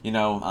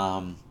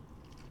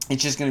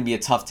 It's just going to be a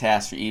tough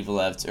task for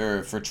Evil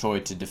or for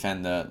Choi to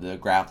defend the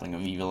grappling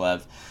of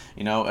Evil.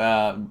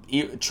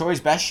 Choi's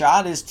best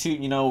shot is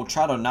to,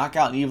 try to knock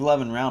out Evil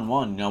in round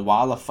one.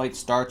 While the fight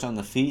starts on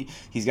the feet,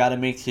 he's got to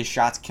make his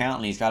shots count,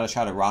 and he's got to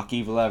try to rock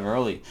Evil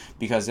early,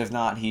 because if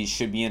not, he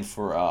should be in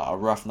for a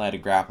rough night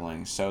of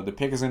grappling. So the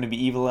pick is going to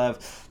be Evil.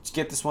 Let's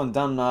get this one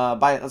done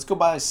let's go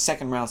by a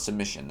second round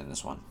submission in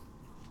this one.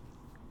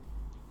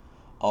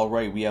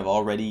 Alright, we have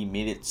already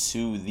made it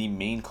to the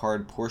main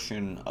card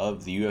portion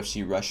of the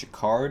UFC Russia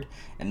card,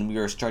 and we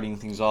are starting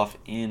things off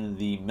in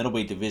the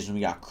middleweight division.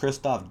 We got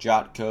Krzysztof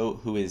Jotko,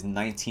 who is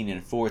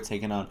 19-4,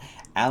 taking on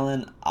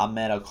Alen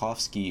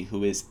Amedovski,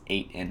 who is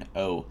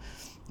 8-0.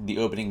 The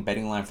opening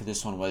betting line for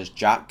this one was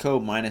Jotko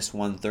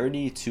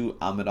 -130 to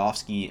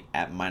Amedovski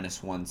at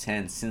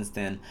 -110. Since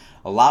then,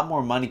 a lot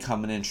more money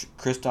coming in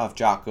Krzysztof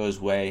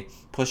Jotko's way,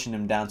 pushing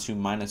him down to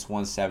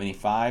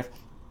 -175.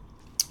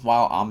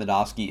 While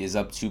Amedovski is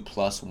up to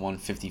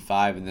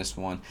 +155 in this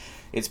one.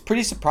 It's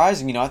pretty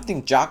surprising. I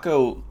think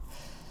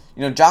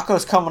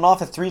Jotko's coming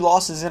off of 3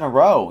 losses in a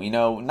row.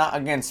 Not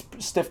against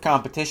stiff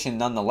competition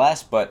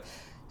nonetheless, but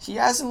he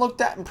hasn't looked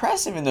that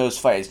impressive in those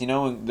fights.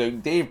 The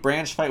Dave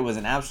Branch fight was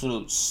an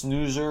absolute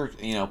snoozer.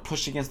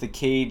 Push against the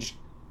cage,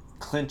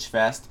 clinch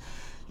fest.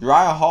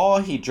 Uriah Hall,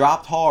 he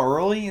dropped Hall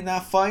early in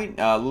that fight.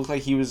 Looked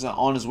like he was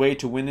on his way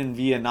to winning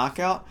via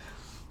knockout.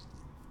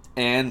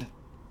 And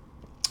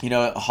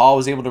Hall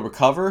was able to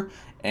recover,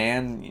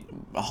 and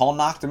Hall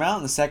knocked him out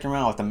in the second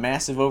round with a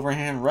massive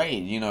overhand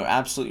right.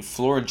 Absolutely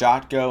floored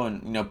Jotko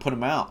and put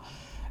him out.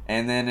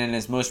 And then in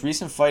his most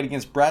recent fight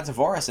against Brad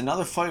Tavares,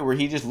 another fight where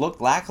he just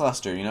looked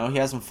lackluster. He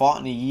hasn't fought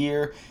in a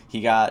year.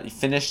 He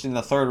finished in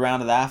the third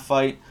round of that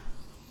fight.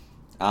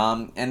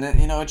 And then,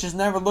 it just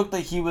never looked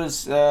like he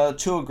was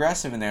too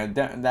aggressive in there.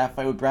 That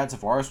fight with Brad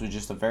Tavares was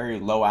just a very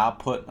low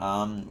output,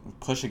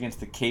 push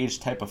against the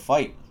cage type of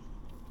fight.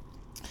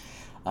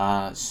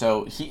 But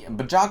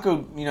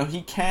Jotko,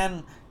 he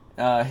can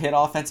hit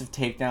offensive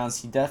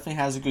takedowns. He definitely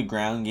has a good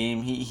ground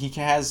game. He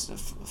has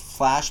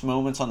flash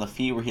moments on the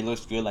feet where he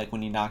looks good, like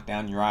when he knocked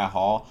down Uriah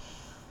Hall,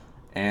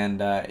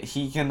 and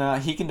he can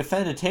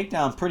defend a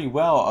takedown pretty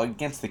well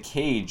against the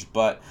cage.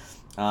 But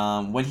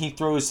when he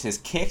throws his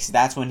kicks,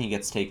 that's when he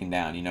gets taken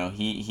down.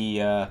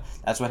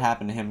 That's what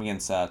happened to him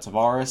against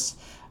Tavares.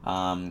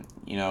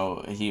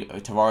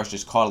 Tavares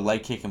just caught a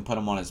leg kick and put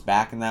him on his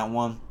back in that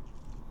one.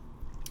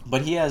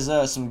 But he has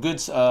some good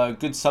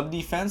sub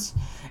defense,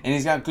 and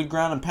he's got good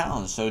ground and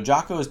pound. So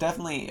Jotko is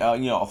definitely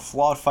a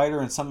flawed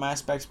fighter in some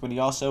aspects, but he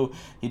also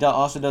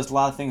does a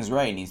lot of things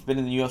right. And he's been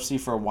in the UFC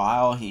for a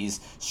while. He's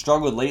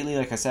struggled lately,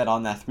 like I said,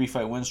 on that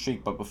 3-fight win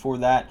streak. But before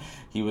that,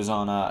 he was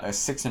on a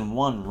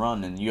 6-1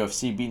 run in the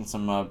UFC, beating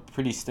some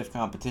pretty stiff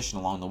competition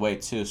along the way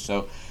too.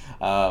 So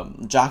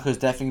Jotko is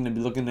definitely going to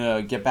be looking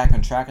to get back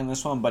on track in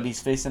this one. But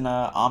he's facing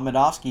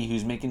Amedovski,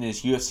 who's making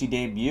his UFC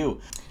debut.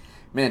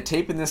 Man,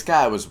 taping this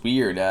guy was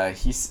weird.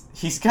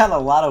 He's got a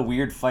lot of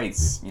weird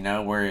fights,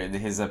 where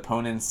his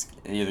opponents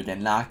either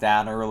get knocked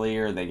out early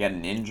or they get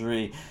an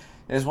injury.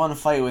 There's one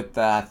fight with,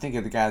 I think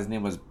the guy's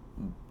name was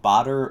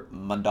Badr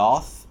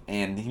Madoff,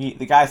 and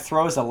the guy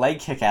throws a leg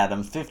kick at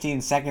him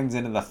 15 seconds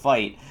into the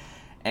fight,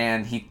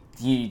 and he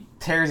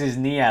tears his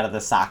knee out of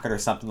the socket or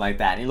something like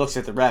that. And he looks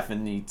at the ref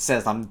and he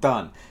says, "I'm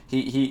done."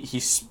 He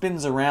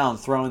spins around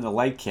throwing the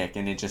leg kick,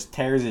 and it just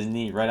tears his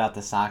knee right out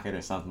the socket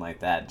or something like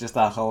that. Just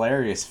a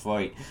hilarious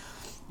fight.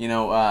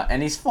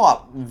 And he's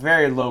fought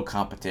very low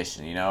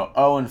competition.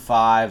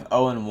 0-5,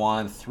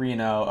 0-1,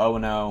 3-0,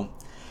 0-0.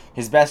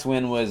 His best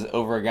win was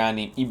over a guy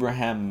named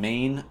Ibrahim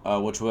Main,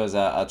 which was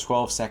a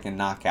 12-second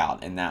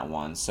knockout in that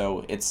one.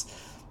 So it's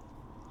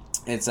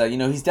he's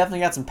definitely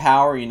got some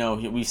power.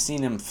 We've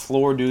seen him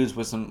floor dudes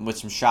with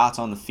some shots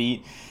on the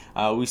feet.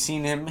 We've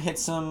seen him hit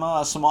some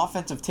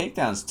offensive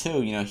takedowns too.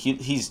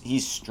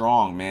 He's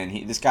strong,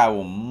 man. This guy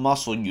will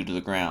muscle you to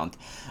the ground,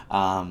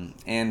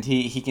 and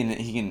he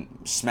can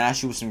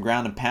smash you with some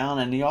ground and pound,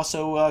 and he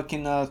also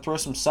can throw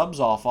some subs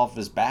off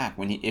his back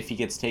if he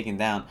gets taken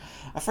down.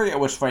 I forget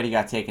which fight he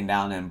got taken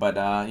down in, but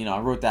I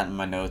wrote that in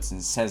my notes, and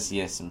it says he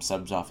has some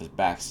subs off his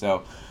back.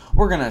 So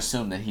we're gonna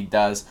assume that he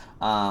does.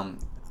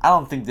 I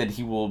don't think that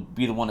he will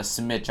be the one to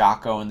submit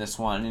Jotko in this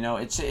one.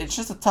 It's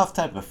just a tough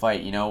type of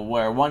fight,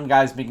 where one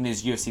guy's making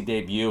his UFC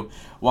debut,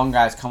 one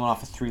guy's coming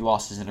off of 3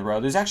 losses in a row.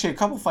 There's actually a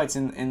couple fights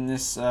in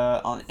this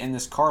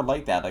card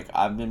like that. Like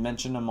I've been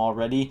mentioning them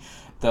already.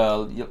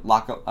 The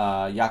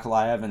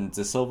Yakalaev and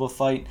Da Silva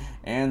fight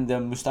and the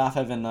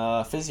Mustafaev and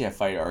Fiziev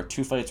fight are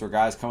 2 fights where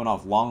guys coming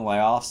off long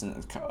layoffs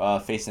and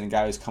facing a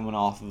guy who's coming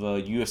off of a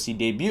UFC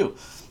debut.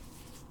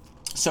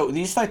 So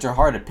these fights are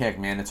hard to pick,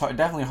 man. It's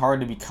definitely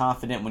hard to be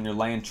confident when you're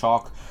laying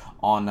chalk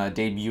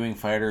debuting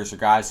fighters or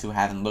guys who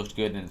haven't looked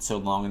good in so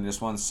long in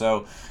this one.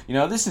 So,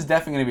 this is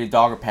definitely going to be a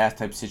dog or pass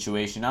type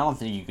situation. I don't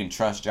think you can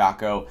trust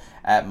Jocko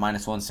at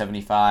minus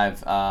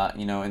 175,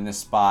 in this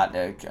spot.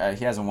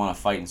 He hasn't won a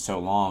fight in so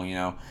long,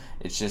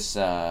 It's just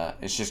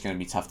going to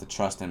be tough to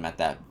trust him at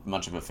that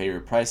much of a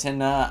favorite price.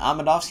 And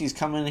Amedovski's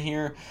coming in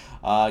here,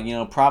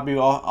 probably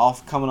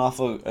coming off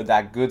of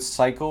that good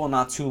cycle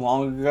not too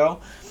long ago.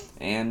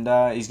 And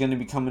he's going to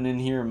be coming in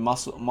here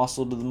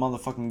muscle to the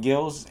motherfucking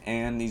gills.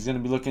 And he's going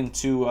to be looking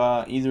to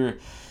either...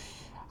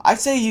 I'd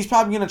say he's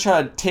probably going to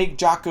try to take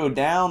Jocko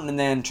down and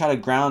then try to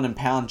ground and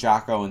pound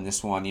Jocko in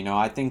this one.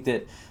 I think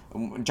that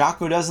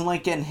Jocko doesn't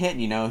like getting hit.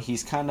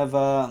 He's kind of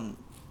a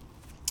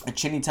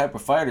chinny type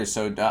of fighter.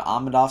 So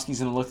Amedovski's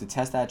going to look to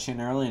test that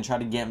chin early and try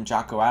to get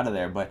Jocko out of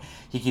there. But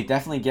he could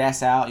definitely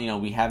gas out.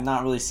 We have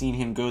not really seen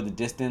him go the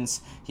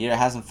distance. He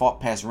hasn't fought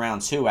past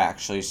round 2,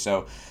 actually.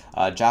 So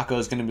Jocko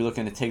is going to be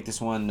looking to take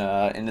this one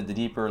into the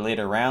deeper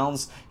later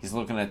rounds. He's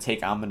looking to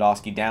take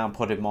Amedovski down,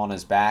 put him on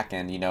his back,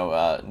 and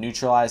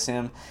neutralize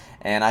him.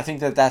 And I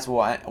think that's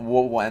what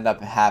will end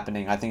up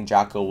happening. I think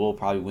Jocko will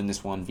probably win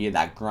this one via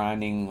that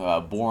grinding,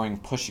 boring,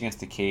 push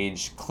against the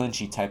cage,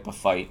 clinchy type of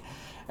fight.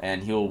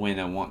 And he'll win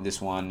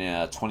this one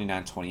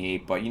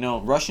 29-28. But,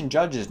 Russian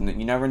judges,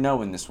 you never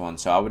know in this one.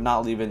 So I would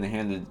not leave it in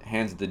the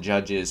hands of the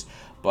judges.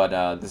 But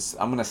I'm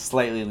going to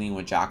slightly lean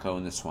with Jocko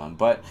in this one.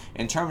 But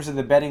in terms of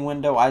the betting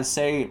window, I'd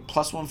say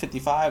plus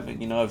 155.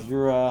 If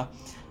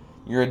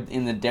you're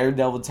in the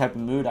daredevil type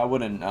of mood, I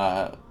wouldn't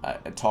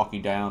talk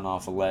you down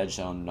off a ledge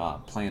on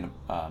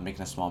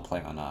making a small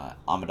play on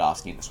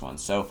Amedovski in this one.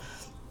 So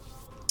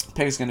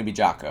pick is going to be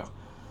Jocko.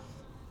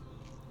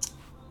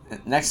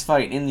 Next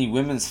fight in the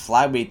women's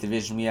flyweight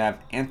division, we have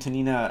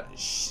Antonina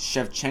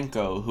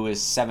Shevchenko, who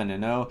is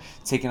 7-0,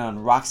 taking on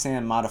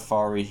Roxanne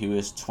Modafferi, who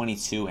is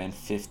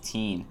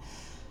 22-15.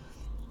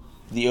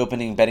 The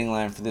opening betting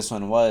line for this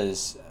one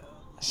was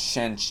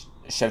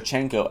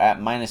Shevchenko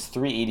at minus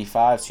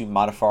 385 to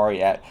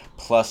Modafferi at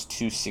plus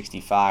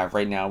 265.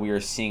 Right now, we are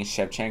seeing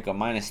Shevchenko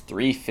minus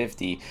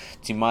 350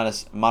 to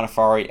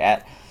Modafferi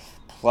at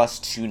plus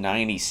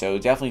 290. So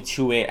definitely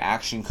two-way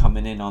action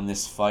coming in on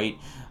this fight.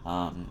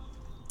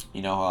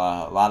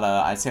 A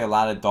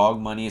lot of dog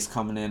money is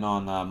coming in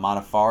on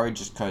Modafferi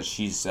just because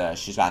she's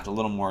got a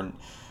little more.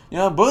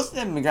 Both of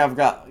them have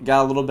got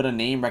a little bit of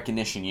name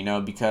recognition.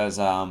 Because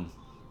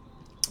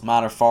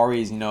Modafferi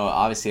is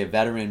obviously a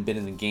veteran, been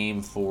in the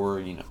game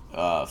for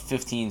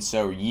 15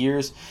 so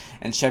years,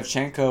 and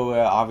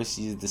Shevchenko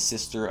obviously is the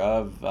sister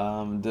of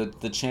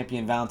the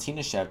champion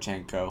Valentina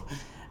Shevchenko.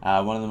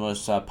 One of the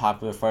most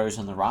popular fighters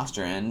on the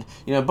roster. And,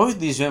 both of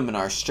these women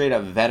are straight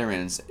up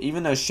veterans.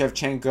 Even though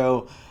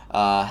Shevchenko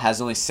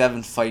has only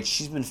 7 fights,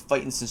 she's been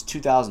fighting since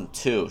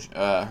 2002.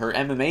 Her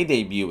MMA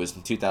debut was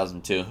in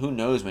 2002. Who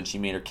knows when she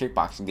made her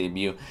kickboxing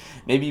debut?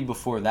 Maybe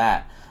before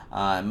that.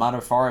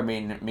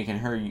 Modafferi making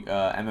her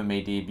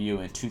MMA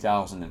debut in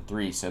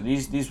 2003. So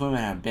these women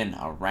have been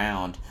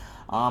around.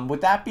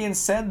 With that being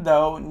said,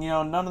 though,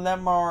 neither of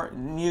them are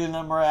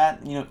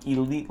at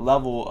elite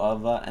level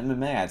of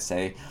MMA. I'd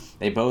say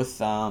they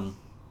both.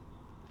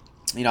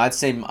 I'd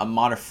say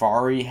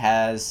Modafferi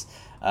has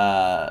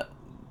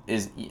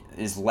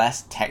is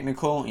less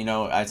technical.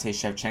 I'd say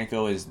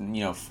Shevchenko is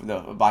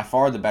by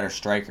far the better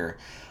striker.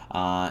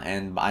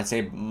 And I'd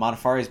say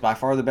Modafferi is by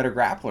far the better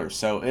grappler.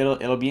 So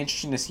it'll be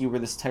interesting to see where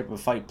this type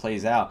of fight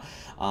plays out.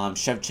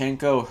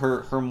 Shevchenko,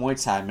 her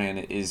Muay Thai, man,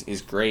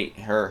 is great.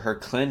 Her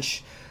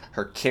clinch,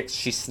 her kicks,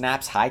 she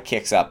snaps high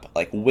kicks up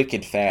like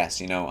wicked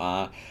fast.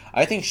 I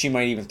think she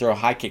might even throw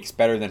high kicks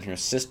better than her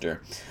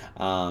sister.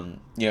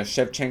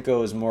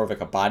 Shevchenko is more of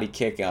like a body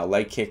kick,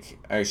 leg kick.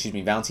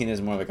 Valentina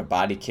is more like a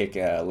body kick,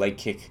 leg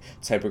kick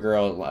type of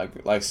girl.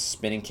 Likes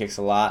spinning kicks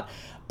a lot.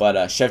 But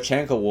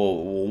Shevchenko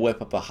will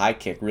whip up a high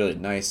kick really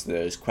nice.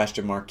 Those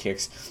question mark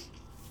kicks.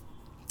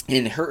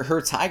 And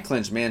her Thai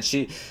clinch, man,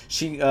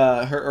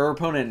 her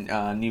opponent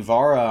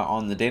Nivara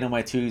on the Dana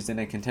White Tuesday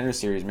Night Contender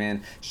Series,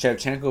 man,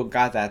 Shevchenko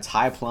got that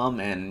Thai plum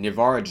and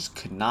Nivara just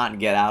could not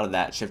get out of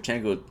that.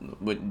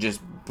 Shevchenko just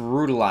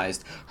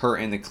brutalized her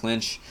in the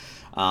clinch.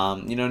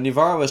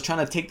 Nivara was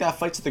trying to take that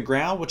fight to the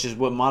ground, which is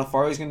what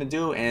Modafferi is going to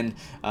do, and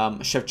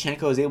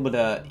Shevchenko was able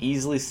to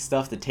easily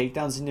stuff the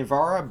takedowns in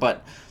Nivara,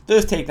 but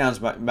those takedowns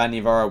by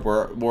Nivara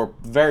were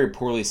very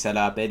poorly set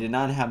up. They did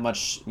not have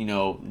much,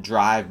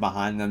 drive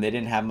behind them. They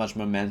didn't have much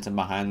momentum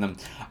behind them.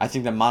 I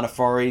think that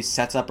Modafferi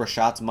sets up her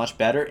shots much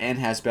better and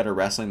has better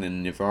wrestling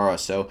than Nivara,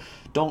 so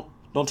don't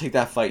take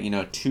that fight,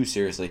 too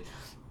seriously.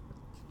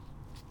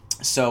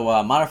 So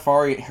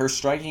Modafferi, her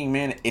striking,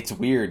 man, it's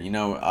weird,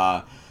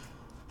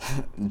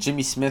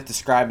 Jimmy Smith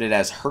described it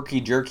as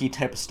herky-jerky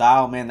type of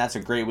style. Man, that's a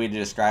great way to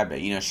describe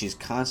it. She's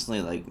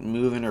constantly like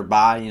moving her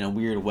body in a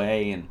weird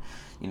way and,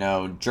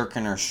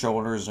 jerking her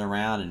shoulders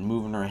around and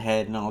moving her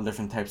head in all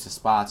different types of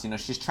spots.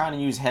 She's trying to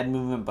use head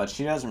movement, but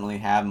she doesn't really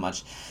have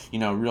much,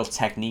 real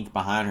technique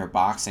behind her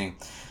boxing.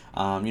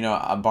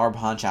 Barb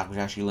Honchak was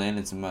actually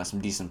landing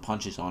some decent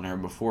punches on her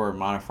before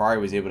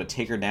Modafferi was able to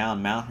take her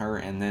down, mount her,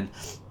 and then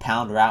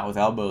pound her out with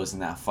elbows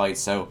in that fight.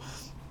 So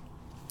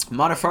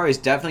Modafferi is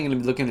definitely going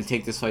to be looking to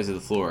take this fight to the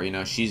floor.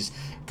 She's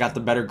got the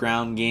better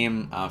ground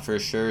game for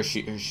sure.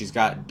 She's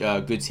got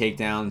good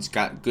takedowns,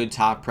 got good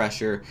top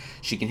pressure.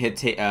 She can hit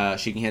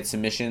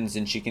submissions,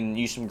 and she can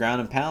use some ground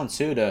and pound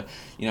too.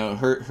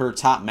 Her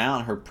top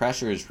mount, her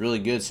pressure is really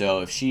good. So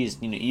if she's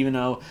even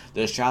though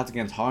the shots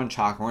against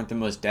Hornchak weren't the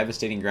most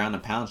devastating ground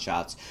and pound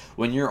shots,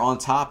 when you're on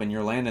top and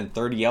you're landing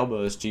 30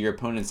 elbows to your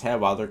opponent's head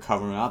while they're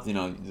covering up,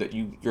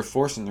 you're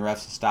forcing the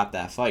refs to stop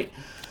that fight.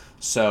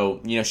 So,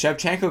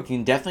 Shevchenko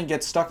can definitely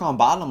get stuck on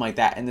bottom like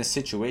that in this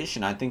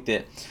situation. I think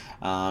that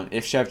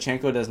if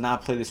Shevchenko does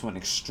not play this one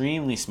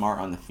extremely smart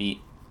on the feet,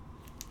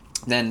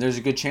 then there's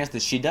a good chance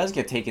that she does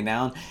get taken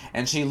down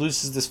and she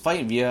loses this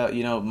fight via,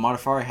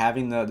 Modafferi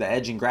having the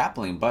edge in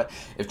grappling. But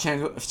if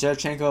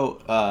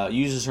Shevchenko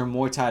uses her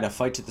Muay Thai to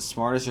fight to the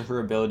smartest of her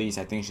abilities,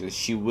 I think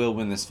she will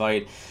win this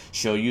fight.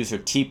 She'll use her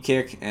teep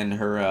kick and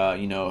her,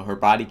 her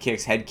body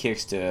kicks, head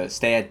kicks to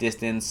stay at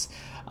distance.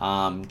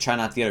 Try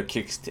not to get her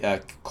kicks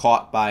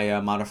caught by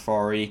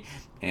Modafferi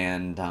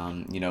and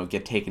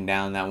get taken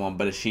down in that one.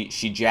 But if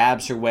she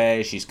jabs her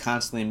way, she's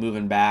constantly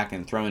moving back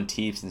and throwing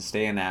teeps and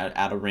staying out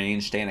of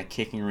range, staying at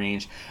kicking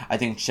range. I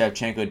think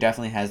Shevchenko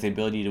definitely has the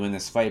ability to win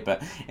this fight.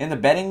 But in the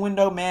betting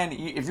window, man,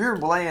 if you're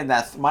laying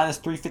that minus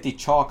 350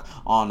 chalk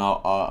on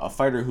a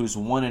fighter who's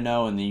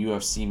 1-0 in the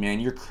UFC, man,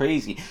 you're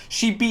crazy.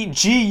 She beat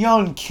Ji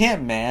Yeon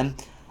Kim, man.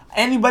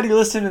 Anybody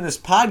listening to this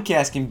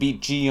podcast can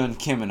beat Ji Yeon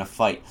Kim in a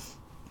fight.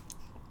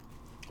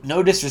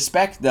 No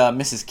disrespect,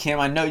 Mrs. Kim.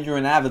 I know you're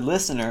an avid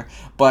listener,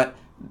 but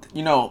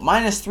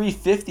minus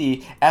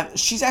 350.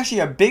 She's actually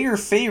a bigger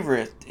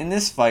favorite in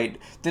this fight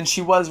than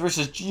she was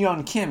versus Ji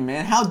Yeon Kim.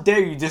 Man, how dare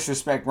you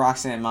disrespect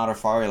Roxanne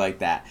Modafferi like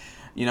that?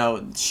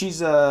 She's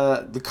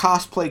the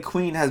cosplay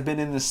queen, has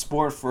been in the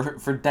sport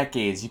for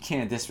decades. You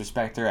can't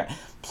disrespect her at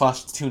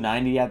plus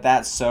 290 at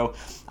that. So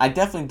I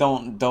definitely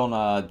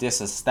don't diss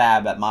a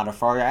stab at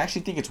Modafferi. I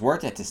actually think it's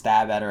worth it to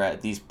stab at her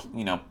at these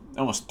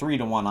almost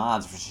 3-1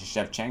 odds for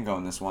Shevchenko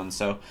in this one.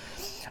 So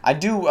I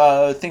do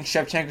think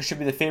Shevchenko should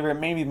be the favorite,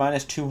 maybe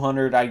minus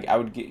 200. I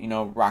would get,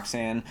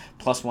 Roxanne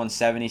plus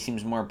 170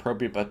 seems more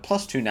appropriate, but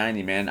plus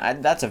 290,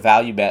 man, that's a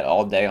value bet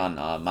all day on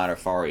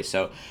Modafferi.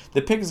 So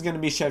the pick is going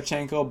to be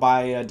Shevchenko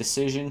by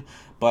decision,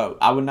 but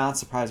I would not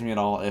surprise me at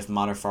all if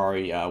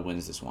Modafferi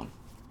wins this one.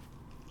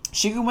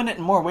 She can win it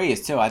in more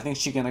ways too. I think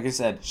she can, like I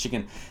said, she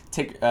can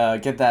take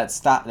get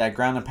that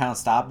ground and pound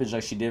stoppage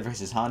like she did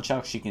versus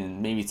Honchuk. She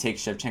can maybe take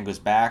Shevchenko's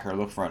back or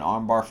look for an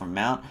armbar from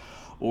Mount.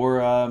 Or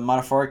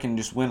Modafferi can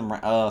just win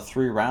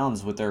 3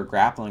 rounds with their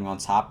grappling on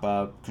top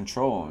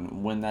control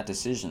and win that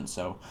decision.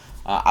 So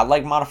I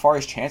like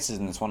Modafferi's chances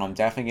in this one. I'm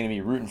definitely going to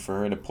be rooting for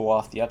her to pull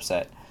off the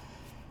upset.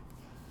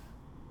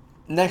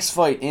 Next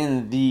fight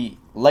in the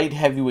light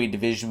heavyweight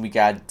division, we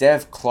got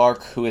Dev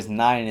Clark, who is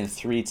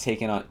 9-3,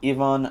 taking on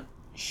Ivan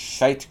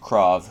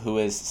Shaitkov, who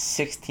is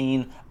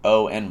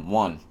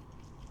 16-0-1.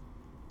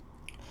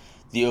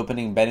 The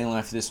opening betting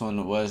line for this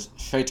one was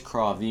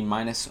Shaitkov, the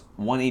minus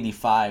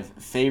 185,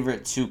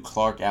 favorite to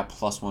Clark at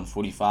plus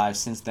 145.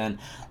 Since then,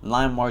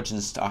 line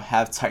margins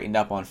have tightened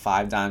up on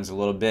 5 dimes a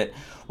little bit.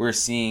 We're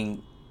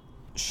seeing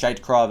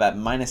Shaitkov at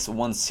minus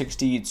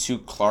 160 to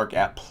Clark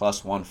at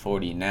plus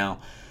 140. Now,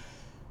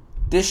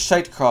 this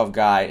Shaitkov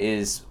guy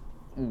is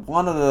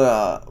one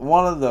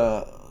of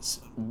the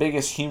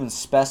biggest human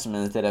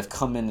specimens that have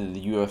come into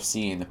the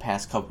UFC in the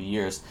past couple of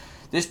years.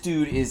 This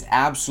dude is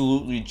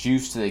absolutely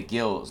juiced to the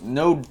gills,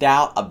 no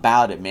doubt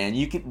about it, man.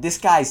 This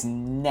guy's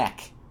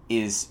neck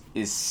is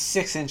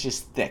 6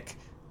 inches thick.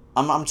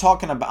 I'm not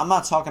talking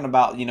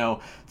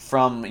about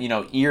from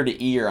ear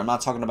to ear. I'm not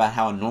talking about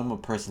how a normal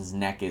person's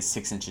neck is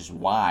 6 inches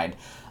wide.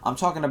 I'm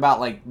talking about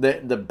like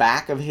the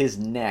back of his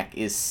neck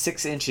is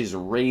 6 inches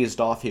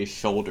raised off his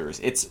shoulders.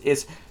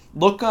 It's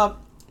look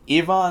up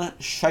Ivan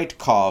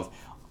Shaitkov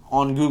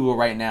on Google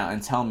right now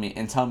and tell me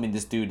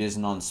this dude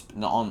isn't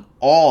on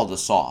all the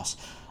sauce.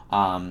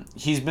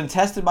 He's been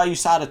tested by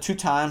USADA 2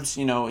 times.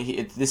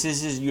 This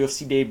is his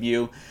UFC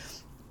debut.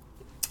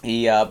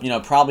 He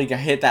probably got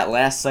hit that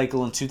last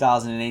cycle in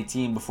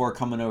 2018 before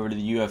coming over to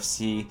the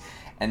UFC,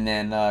 and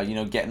then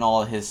getting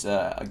all his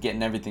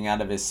getting everything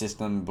out of his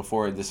system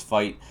before this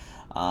fight.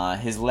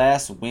 His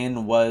last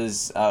win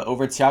was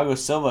over Thiago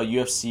Silva,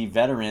 UFC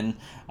veteran,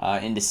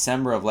 in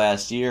December of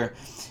last year.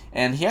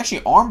 And he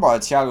actually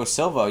armbarred Thiago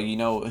Silva,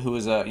 who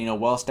is a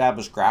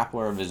well-established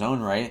grappler of his own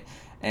right,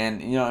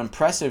 and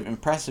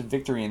impressive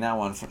victory in that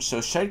one. So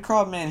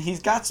Shaitkov, man,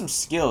 he's got some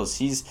skills.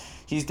 He's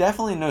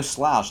definitely no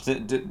slouch.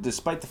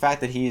 Despite the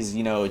fact that he's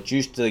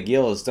juiced to the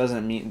gills,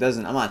 I'm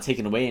not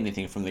taking away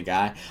anything from the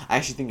guy. I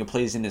actually think it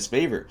plays in his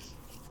favor,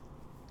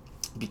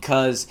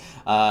 because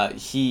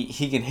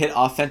he can hit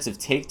offensive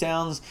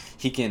takedowns.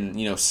 He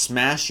can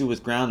smash you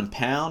with ground and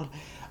pound.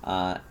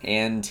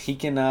 And he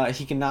can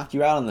knock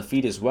you out on the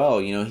feet as well.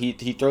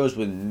 He throws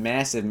with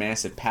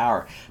massive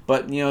power.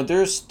 But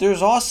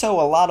there's also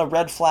a lot of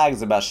red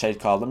flags about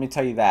Shaitkov. Let me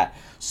tell you that.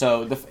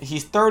 So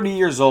he's 30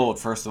 years old,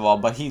 first of all,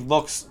 but he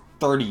looks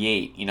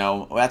 38.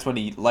 That's what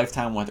a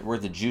lifetime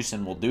worth of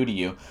juicing will do to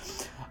you.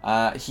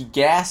 He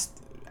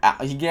gassed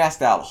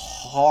out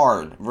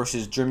hard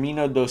versus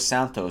Germino dos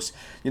Santos.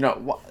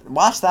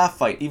 Watch that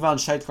fight, Ivan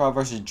Shaitkov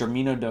versus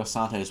Germino dos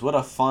Santos. What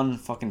a fun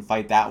fucking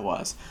fight that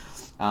was.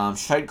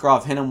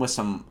 Shaitkov hit him with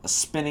some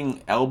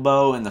spinning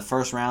elbow in the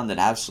first round that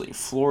absolutely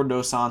floored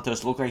Dos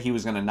Santos. Looked like he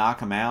was going to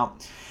knock him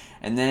out.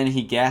 And then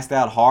he gassed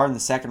out hard in the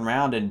second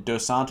round, and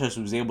Dos Santos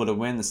was able to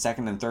win the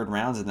second and third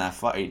rounds in that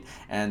fight.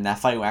 And that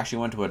fight actually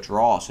went to a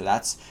draw. So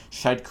that's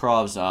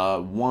Shaitkov's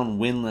one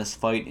winless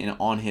fight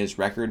on his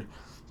record.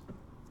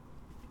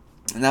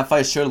 And that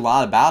fight showed a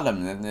lot about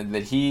him.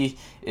 That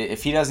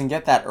if he doesn't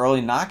get that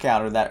early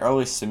knockout or that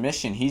early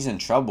submission, he's in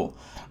trouble.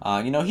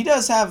 He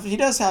does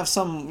have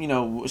some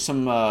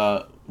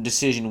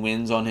decision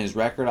wins on his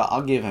record.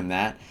 I'll give him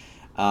that.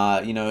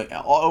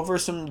 Over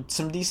some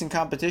decent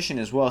competition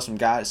as well. Some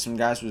guys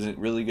with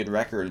really good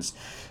records,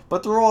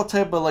 but they're all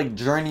type of like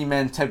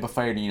journeyman type of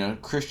fighter.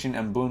 Christian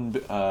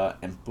Mbumbu,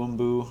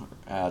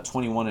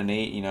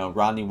 21-8.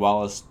 Rodney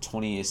Wallace,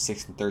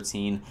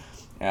 26-13.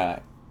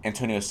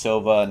 Antonio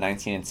Silva,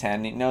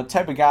 19-10.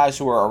 Type of guys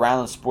who are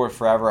around the sport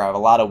forever, have a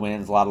lot of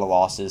wins, a lot of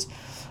losses.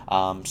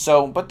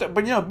 But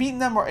beating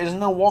them is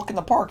no walk in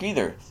the park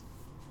either.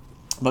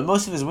 But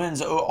most of his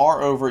wins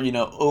are over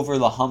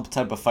the hump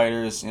type of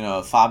fighters.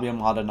 Fabio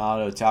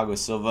Maldonado, Thiago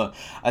Silva.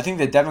 I think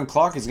that Devin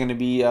Clark is going to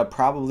be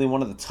probably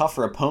one of the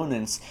tougher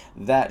opponents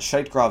that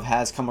Shaitkov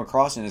has come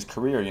across in his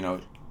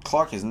career.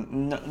 Clark is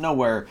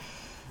nowhere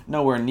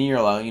near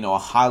a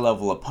high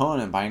level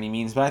opponent by any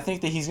means, but I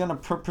think that he's going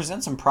to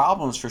present some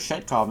problems for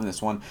Shaitkov in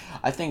this one.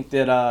 I think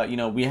that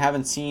we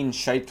haven't seen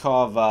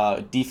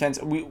Shaitkov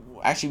defense. We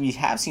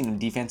have seen him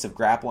defensive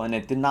grapple, and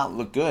it did not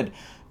look good.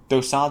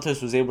 Dos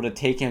Santos was able to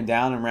take him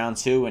down in round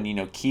 2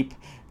 and keep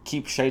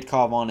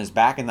Shaitkov on his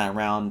back in that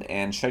round,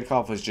 and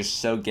Shaitkov was just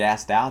so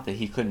gassed out that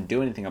he couldn't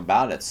do anything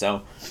about it.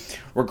 So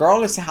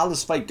regardless of how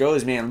this fight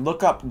goes, man,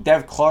 look up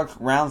Dev Clark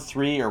round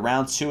 3 or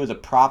round 2 of the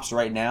props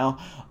right now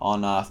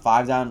on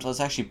 5 Dimes.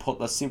 Let's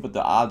see what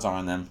the odds are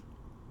on them.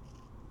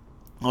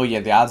 Oh yeah,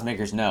 the odds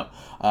makers know.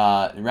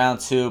 Round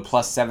 2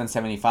 plus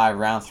 775,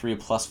 round 3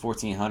 plus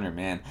 1400.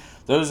 Man,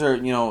 those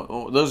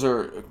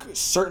are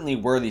certainly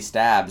worthy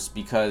stabs,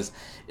 because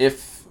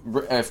if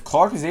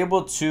Clark is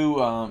able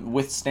to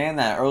withstand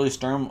that early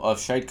storm of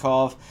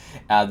Shaitkov,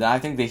 then I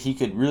think that he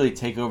could really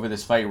take over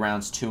this fight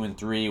rounds 2 and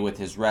 3 with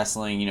his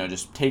wrestling.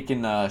 Just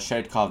taking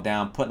Shaitkov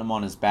down, putting him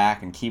on his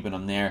back, and keeping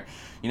him there.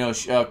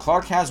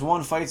 Clark has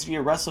won fights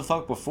via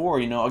WrestleFuck before,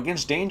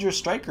 against dangerous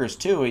strikers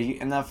too.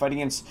 In that fight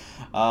against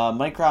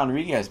Mike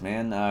Rodriguez,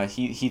 man,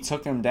 he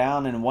took him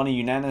down and won a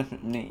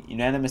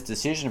unanimous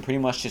decision, pretty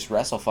much just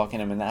WrestleFucking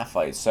him in that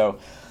fight. So,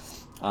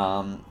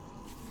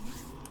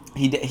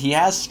 he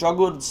has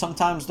struggled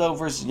sometimes though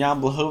versus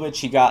Jan Blachowicz.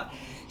 He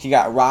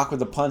got rocked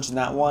with a punch in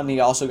that one. He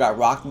also got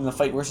rocked in the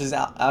fight versus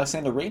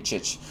Alexander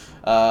Rakic.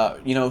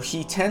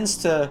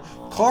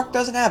 Clark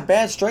doesn't have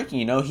bad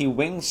striking. He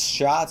wings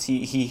shots.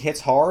 He hits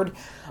hard,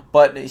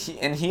 but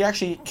he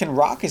actually can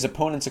rock his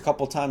opponents a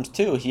couple times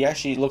too. He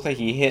actually looked like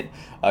he hit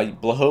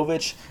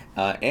Blachowicz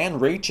and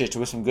Rakic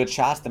with some good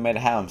shots that might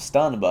have him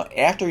stunned. But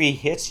after he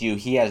hits you,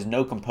 he has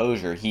no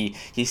composure. He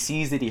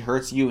sees that he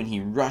hurts you, and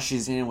he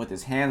rushes in with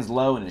his hands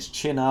low and his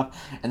chin up,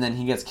 and then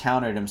he gets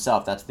countered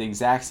himself. That's the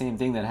exact same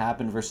thing that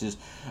happened versus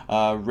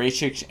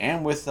Rakic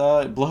and with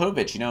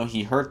Blachowicz.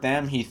 He hurt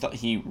them.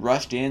 He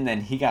rushed in,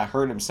 then he got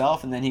hurt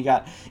himself, and then he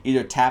got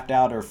either tapped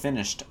out or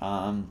finished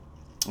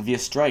via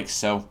strikes.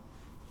 So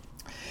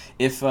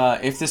if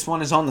this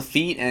one is on the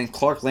feet and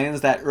Clark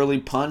lands that early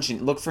punch,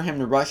 and look for him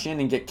to rush in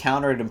and get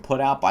countered and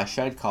put out by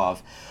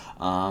Shaitkov.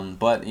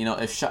 But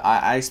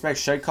I expect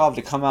Shaitkov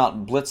to come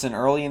out blitzing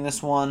early in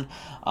this one,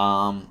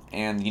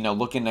 and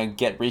looking to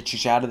get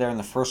Rakic out of there in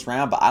the first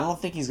round. But I don't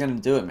think he's going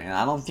to do it, man.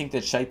 I don't think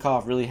that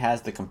Shaitkov really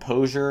has the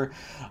composure,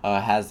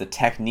 has the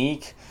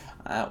technique,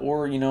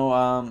 or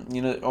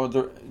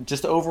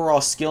just the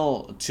overall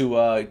skill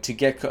to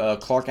get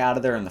Clark out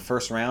of there in the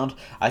first round.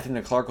 I think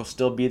that Clark will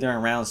still be there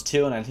in rounds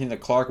 2, and I think that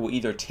Clark will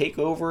either take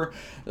over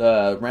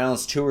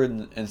rounds 2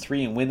 and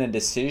 3 and win a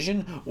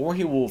decision, or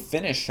he will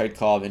finish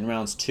Shaitkov in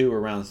rounds 2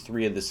 or round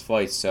 3 of this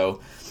fight.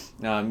 So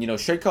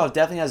Shaitkov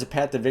definitely has a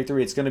path to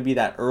victory. It's going to be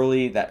that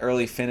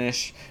early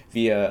finish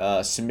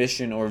via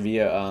submission or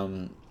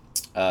via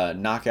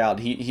knockout.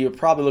 He would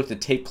probably look to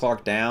take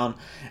Clark down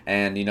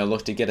and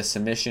look to get a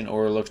submission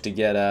or look to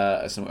get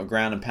a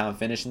ground and pound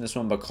finish in this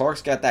one. But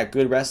Clark's got that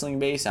good wrestling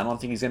base. I don't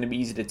think he's going to be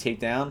easy to take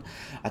down.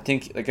 I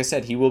think, like I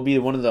said, he will be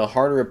one of the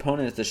harder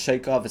opponents that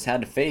Shaitkov has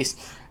had to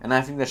face, and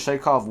I think that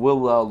Shaitkov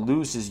will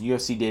lose his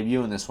UFC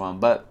debut in this one.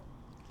 But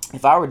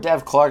if I were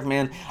Dev Clark,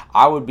 man,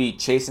 I would be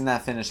chasing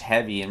that finish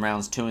heavy in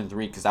rounds 2 and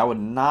 3, because I would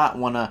not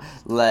want to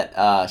let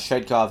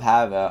Shaitkov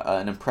have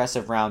an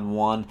impressive round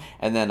 1,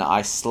 and then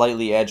I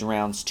slightly edge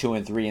rounds 2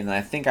 and 3, and then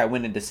I think I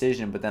win a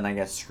decision, but then I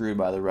get screwed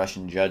by the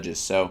Russian judges.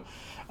 So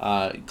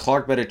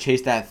Clark better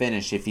chase that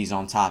finish if he's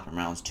on top in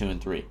rounds 2 and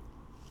 3.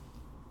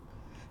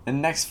 The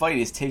next fight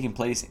is taking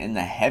place in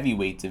the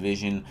heavyweight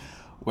division,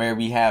 where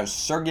we have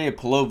Sergey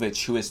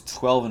Pavlovich, who is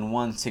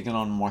 12-1, taking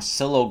on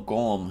Marcelo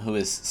Golm, who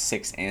is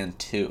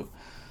 6-2.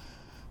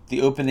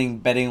 the opening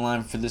betting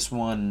line for this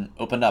one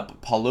opened up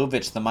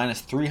Pavlovich, the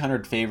minus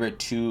 300 favorite,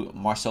 to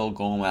Marcel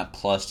Golm at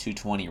plus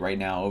 220. Right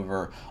now,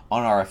 over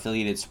on our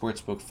affiliated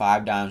sportsbook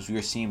 5Dimes, we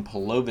are seeing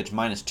Pavlovich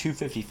minus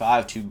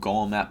 255 to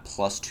Golm at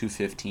plus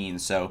 215.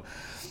 So,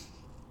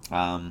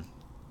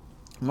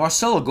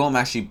 Marcelo Golm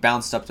actually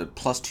bounced up to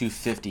plus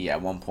 250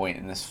 at one point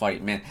in this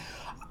fight. Man,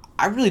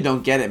 I really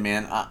don't get it,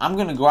 man. I'm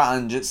going to go out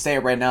and just say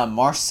it right now.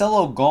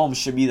 Marcelo Golm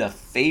should be the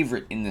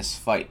favorite in this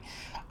fight.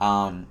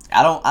 I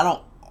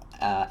don't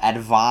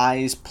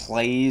advise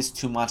plays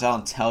too much. I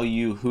don't tell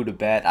you who to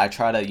bet. I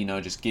try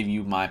to, just give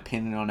you my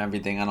opinion on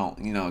everything. I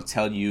don't,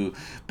 tell you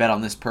bet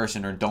on this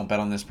person or don't bet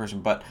on this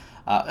person. But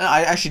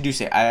I actually do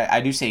say,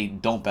 I do say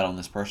don't bet on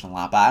this person a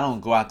lot. But I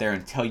don't go out there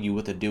and tell you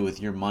what to do with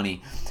your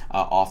money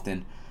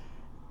often.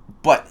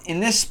 But in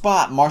this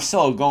spot,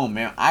 Marcelo Golm,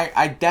 man,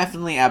 I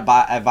definitely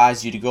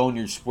advise you to go in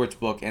your sports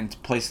book and to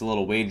place a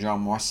little wager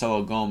on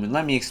Marcelo Golm. And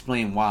let me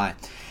explain why.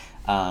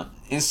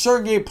 In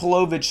Sergey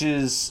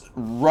Pavlovich's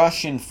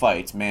Russian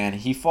fights, man,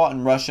 he fought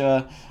in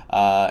Russia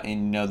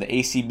in the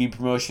ACB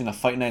promotion, the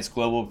Fight Nights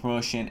Global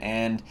promotion,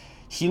 and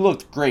he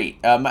looked great.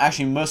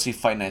 Actually, mostly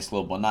Fight Nights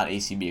Global, not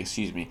ACB,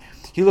 excuse me.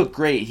 He looked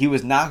great. He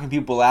was knocking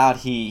people out.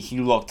 He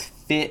looked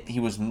fit. He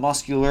was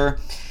muscular.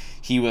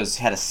 He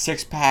had a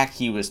six-pack.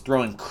 He was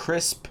throwing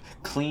crisp,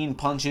 clean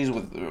punches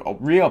with a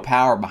real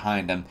power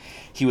behind him.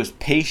 He was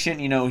patient.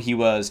 He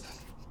was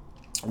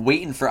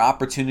waiting for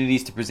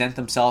opportunities to present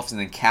themselves and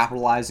then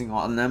capitalizing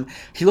on them.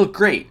 He looked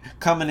great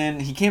coming in.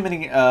 He came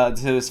in to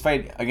his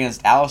fight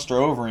against Alistair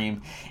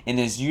Overeem in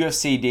his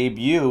UFC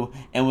debut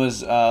and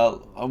was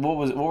what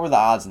were the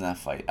odds in that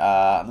fight?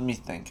 Let me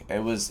think.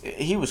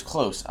 He was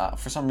close.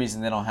 For some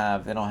reason they don't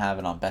have it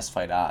on Best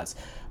Fight Odds.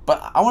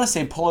 But I want to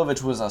say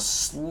Pavlovich was a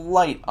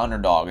slight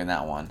underdog in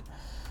that one.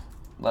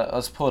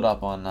 Let's pull it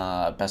up on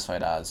Best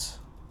Fight Odds.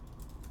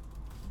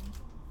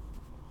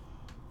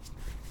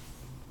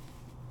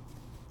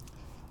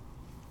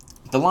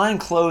 The line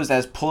closed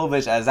as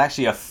Pavlovich as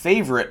actually a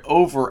favorite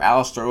over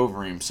Alistair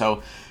Overeem.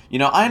 So,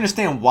 I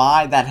understand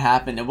why that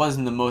happened. It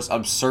wasn't the most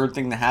absurd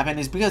thing to happen.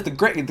 It's because the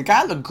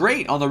guy looked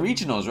great on the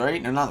regionals,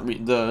 right? Or not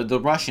the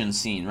Russian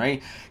scene,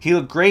 right? He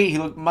looked great. He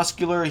looked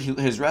muscular.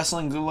 His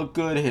wrestling looked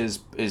good. His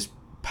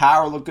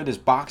power looked good, his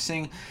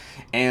boxing,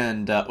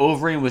 and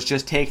Overeem was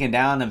just taken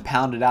down and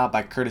pounded out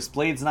by Curtis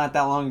Blaydes not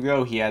that long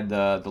ago. He had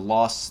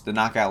the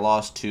knockout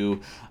loss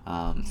to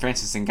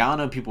Francis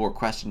Ngannou. People were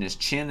questioning his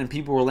chin, and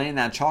people were laying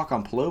that chalk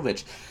on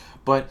Pavlovich.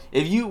 But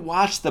if you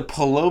watch the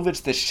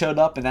Pavlovich that showed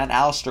up in that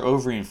Alistair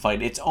Overeem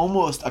fight, it's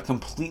almost a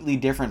completely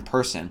different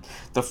person.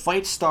 The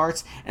fight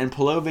starts, and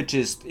Pavlovich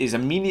is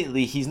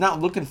immediately, he's not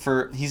looking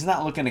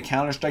to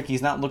counter-strike,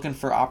 he's not looking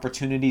for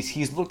opportunities,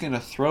 he's looking to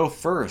throw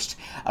first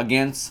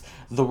against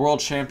the world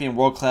champion,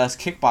 world-class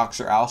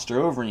kickboxer Alistair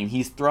Overeem.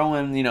 He's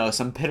throwing,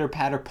 some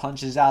pitter-patter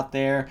punches out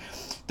there.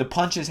 The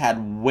punches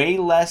had way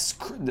less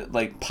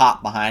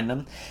pop behind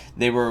them.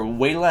 They were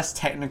way less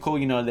technical.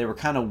 He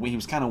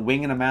was kind of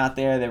winging them out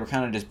there. They were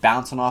kind of just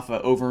bouncing off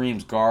of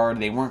Overeem's guard.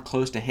 They weren't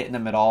close to hitting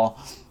him at all.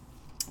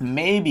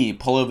 Maybe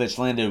Pavlovich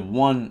landed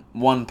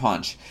one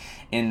punch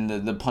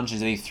in the punches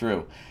that he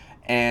threw.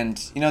 And,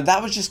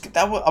 that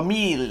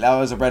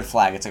was a red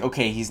flag. It's like,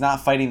 okay, he's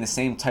not fighting the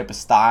same type of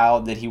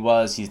style that he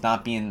was. He's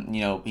not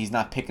he's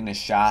not picking his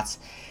shots.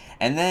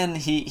 And then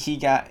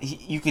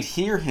you could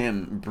hear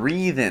him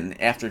breathing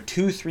after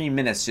 2-3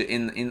 minutes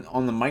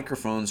on the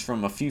microphones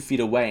from a few feet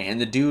away,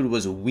 and the dude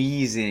was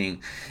wheezing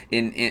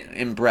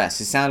in breaths.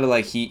 It sounded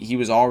like he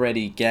was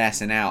already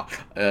gassing out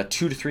 2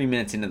 to 3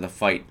 minutes into the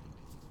fight.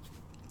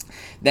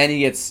 Then he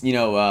gets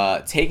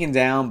taken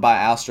down by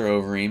Alistair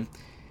Overeem.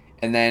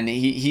 And then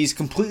he's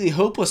completely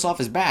hopeless off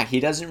his back. He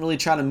doesn't really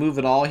try to move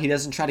at all. He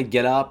doesn't try to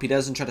get up. He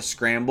doesn't try to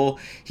scramble.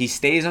 He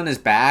stays on his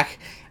back.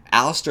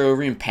 Alistair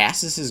Overeem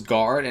passes his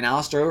guard, and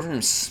Alistair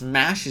Overeem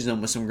smashes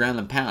him with some ground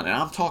and pound. And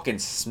I'm talking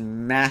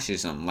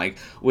smashes him,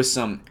 with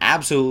some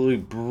absolutely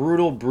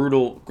brutal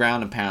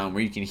ground and pound,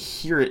 where you can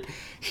hear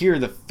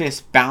the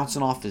fist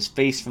bouncing off his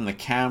face from the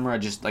camera.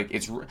 Just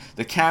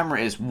the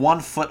camera is 1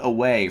 foot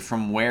away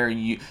from where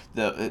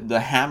the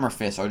hammer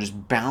fists are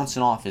just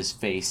bouncing off his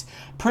face.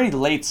 Pretty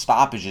late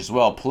stoppage as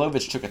well.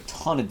 Pavlovich took a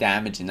ton of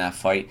damage in that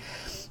fight.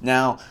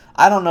 Now,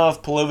 I don't know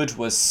if Pavlovich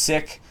was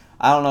sick.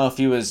 I don't know if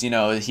he was,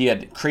 he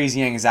had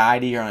crazy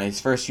anxiety on his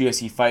first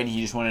UFC fight, and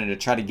he just wanted to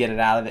try to get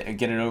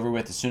it over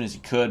with as soon as he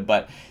could.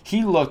 But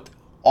he looked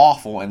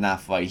awful in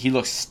that fight. He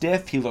looked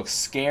stiff. He looked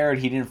scared.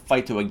 He didn't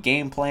fight to a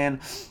game plan.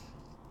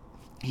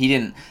 He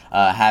didn't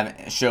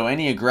show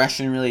any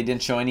aggression, really. He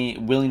didn't show any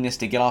willingness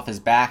to get off his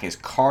back. His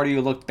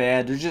cardio looked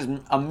bad. There's just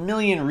a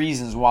million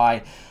reasons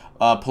why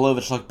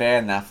Pavlovich looked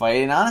bad in that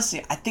fight. And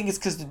honestly, I think it's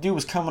because the dude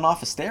was coming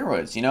off of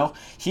steroids,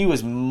 He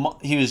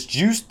was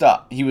juiced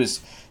up. He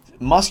was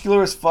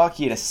muscular as fuck.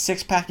 He had a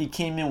six-pack. He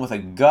came in with a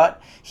gut.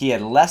 He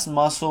had less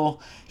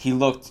muscle. He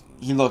looked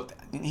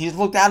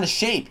out of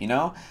shape,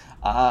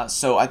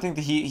 So I think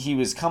that he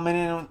was coming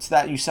into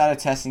that USADA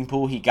testing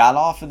pool. He got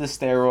off of the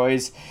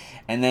steroids,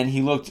 and then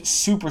he looked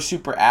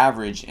super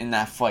average in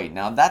that fight.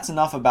 Now, that's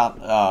enough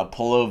about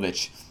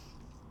Pavlovich.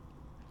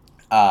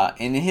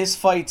 In his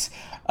fights,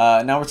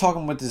 now we're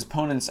talking with his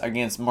opponents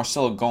against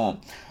Marcelo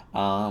Golm.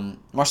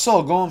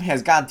 Marcelo Golm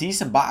has got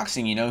decent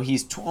boxing.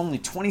 He's only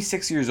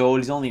 26 years old.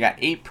 He's only got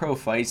 8 pro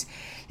fights.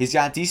 He's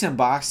got decent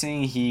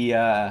boxing. He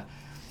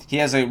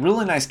has a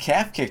really nice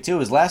calf kick too.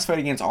 His last fight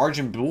against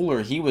Arjan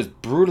Bhullar, he was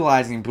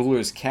brutalizing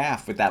Bhullar's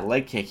calf with that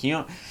leg kick.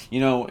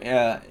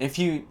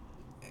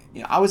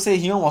 I would say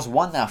he almost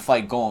won that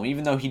fight, Golm,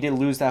 even though he did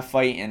lose that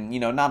fight, and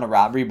not a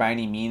robbery by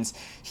any means.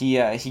 He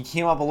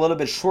came up a little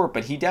bit short,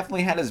 but he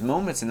definitely had his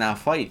moments in that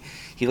fight.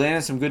 He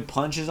landed some good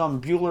punches on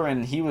Bhullar,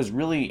 and he was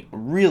really,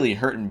 really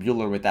hurting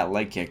Bhullar with that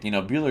leg kick.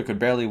 Bhullar could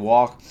barely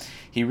walk.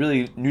 He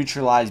really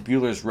neutralized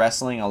Bhullar's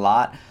wrestling a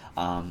lot.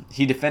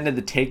 He defended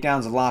the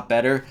takedowns a lot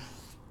better.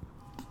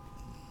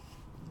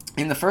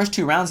 In the first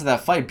 2 rounds of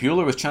that fight,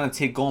 Bhullar was trying to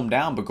take Golm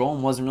down, but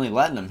Golm wasn't really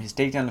letting him. His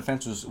takedown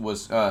defense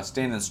was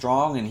standing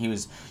strong, and he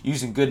was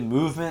using good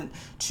movement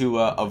to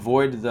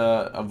avoid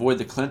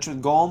the clinch with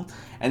Golm.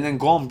 And then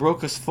Golm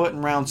broke his foot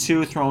in round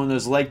 2, throwing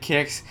those leg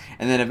kicks,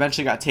 and then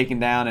eventually got taken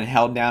down and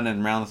held down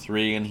in round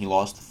 3, and he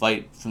lost the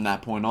fight from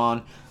that point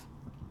on.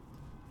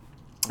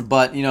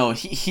 But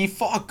he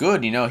fought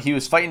good. He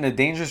was fighting a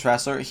dangerous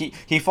wrestler.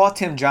 He fought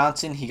Tim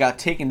Johnson. He got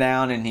taken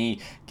down, and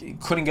he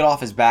couldn't get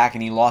off his back,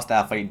 and he lost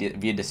that fight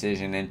via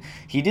decision. And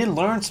he did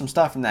learn some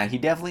stuff from that. He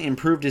definitely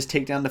improved his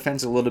takedown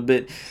defense a little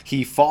bit.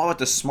 He fought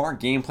with a smart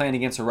game plan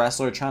against a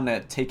wrestler, trying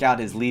to take out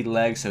his lead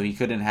leg so he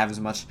couldn't have as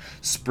much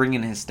spring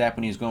in his step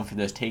when he was going for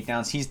those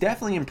takedowns. He's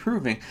definitely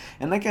improving.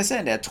 And like I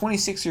said, at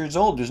 26 years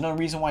old, there's no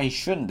reason why he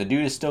shouldn't. The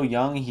dude is still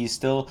young. He's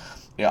still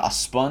a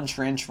sponge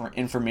for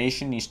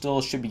information. He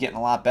still should be getting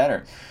a lot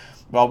better.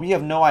 Well, we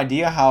have no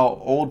idea how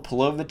old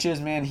Pavlovich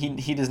is, man.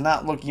 He does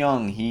not look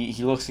young. He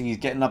looks like he's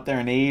getting up there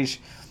in age.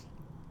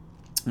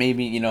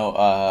 Maybe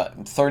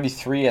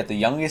 33 at the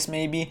youngest,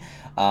 maybe.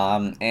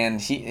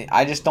 And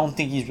I just don't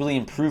think he's really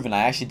improving.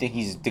 I actually think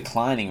he's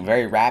declining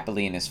very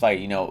rapidly in his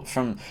fight.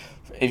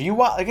 If you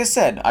watch, like I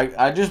said,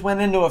 I just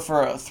went into it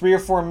for 3 or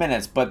 4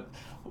 minutes, but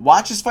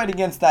watch his fight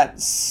against that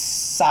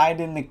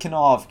Saidin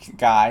Nikonov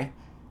guy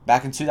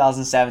back in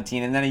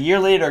 2017, and then a year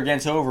later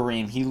against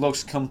Overeem, he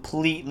looks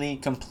completely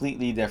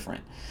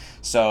different.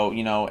 So,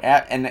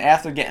 and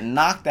after getting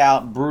knocked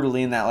out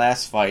brutally in that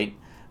last fight,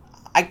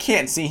 I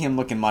can't see him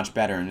looking much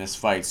better in this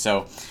fight.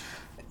 So,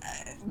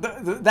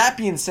 that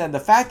being said, the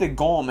fact that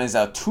Golm is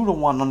a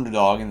 2-1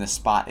 underdog in this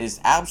spot is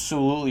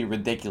absolutely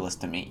ridiculous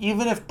to me.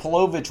 Even if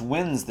Pavlovich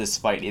wins this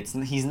fight,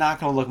 he's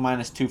not going to look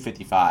minus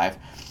 255.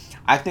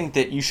 I think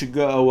that you should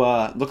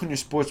go look on your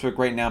sportsbook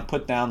right now,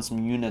 put down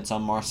some units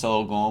on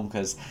Marcelo Golm,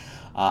 because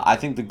I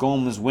think the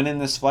Golm is winning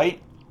this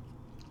fight.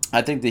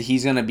 I think that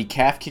he's going to be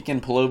calf kicking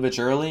Pavlovich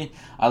early.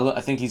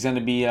 I think he's going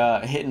to be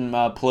hitting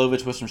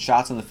Pavlovich with some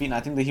shots on the feet, and I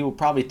think that he will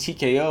probably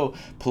TKO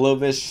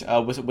Pavlovich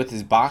with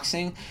his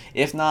boxing.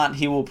 If not,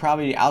 he will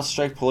probably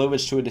outstrike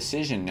Pavlovich to a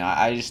decision.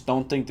 I just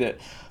don't think that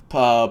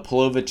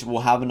Pavlovich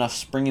will have enough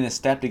spring in his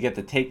step to get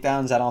the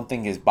takedowns. I don't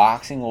think his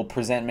boxing will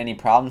present many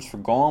problems for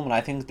Golm, and I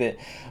think that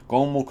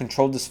Golm will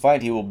control this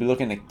fight. He will be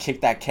looking to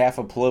kick that calf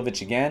of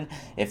Pavlovich again.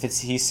 If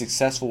he's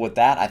successful with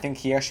that, I think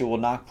he actually will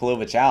knock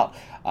Pavlovich out.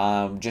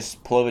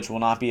 Just Pavlovich will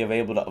not be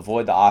able to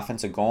avoid the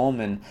offense of Golm,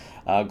 and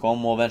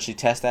Golm will eventually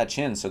test that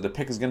chin. So the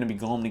pick is going to be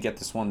Golm to get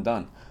this one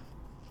done.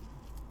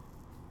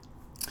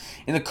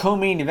 In the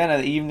co-main event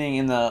of the evening,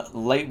 in the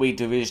lightweight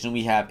division,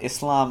 we have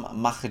Islam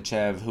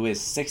Makhachev, who is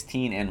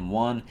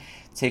 16-1,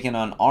 taking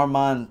on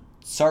Arman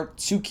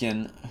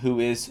Tsarukyan,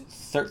 who is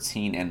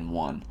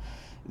 13-1.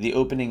 The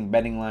opening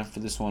betting line for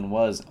this one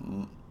was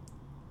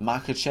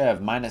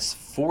Makhachev minus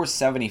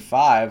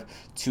 475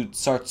 to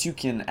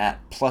Tsarukyan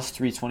at plus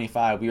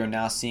 325. We are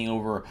now seeing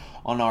over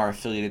on our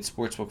affiliated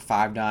sportsbook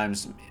 5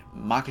 dimes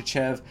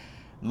Makhachev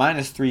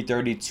minus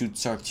 330 to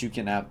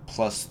Tsarukyan at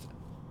plus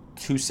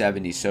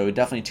 270. So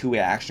definitely two-way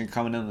action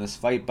coming in this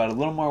fight, but a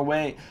little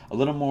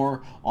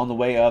more on the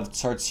way of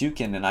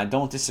Tsarukyan, and I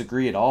don't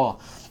disagree at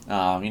all.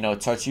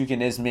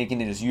 Tsarukyan is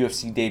making his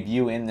UFC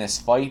debut in this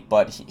fight,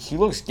 but he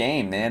looks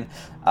game, man.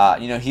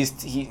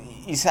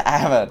 He's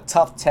have a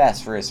tough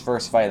test for his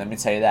first fight. Let me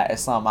tell you that.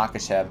 Islam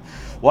Makhachev,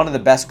 one of the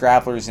best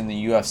grapplers in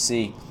the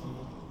UFC.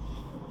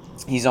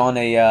 He's on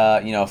a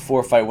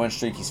 4-fight win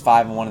streak. He's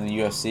 5-1 in the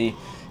UFC.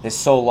 His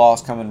sole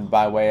loss coming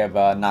by way of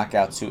a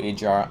knockout to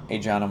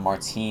Adriano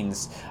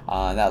Martins.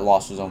 That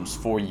loss was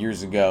almost 4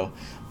 years ago.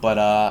 But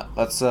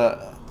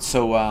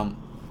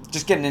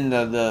just getting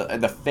into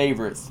the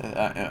favorite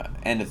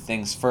end of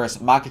things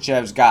first.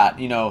 Makhachev's got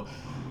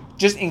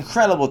just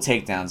incredible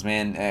takedowns,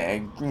 man.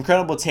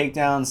 Incredible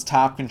takedowns,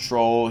 top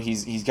control.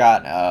 He's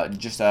got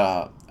just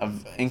a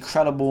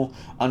incredible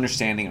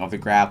understanding of the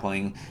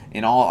grappling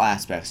in all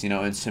aspects.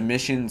 In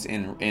submissions,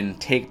 in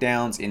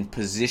takedowns, in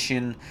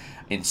position,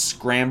 in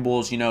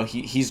scrambles.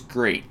 He's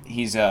great.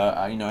 He's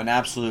an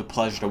absolute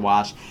pleasure to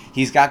watch.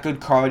 He's got good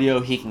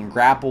cardio. He can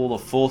grapple the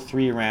full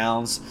 3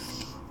 rounds.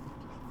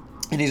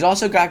 And he's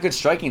also got good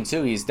striking,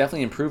 too. He's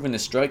definitely improving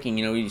his striking.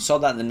 You saw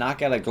that in the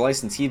knockout of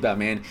Gleison Tibau,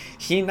 man.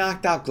 He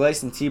knocked out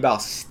Gleison Tibau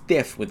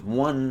stiff with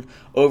one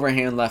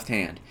overhand left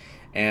hand.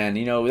 And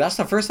that's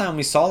the first time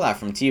we saw that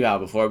from Tebow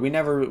before.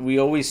 We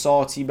always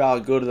saw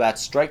Tebow go to that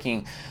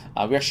striking.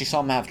 We actually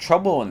saw him have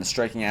trouble in the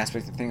striking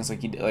aspect of things,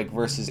 like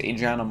versus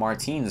Adriano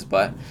Martinez,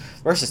 but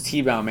versus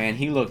Tebow, man,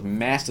 he looked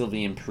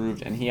massively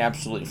improved, and he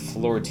absolutely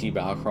floored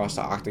Tebow across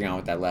the octagon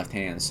with that left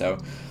hand. So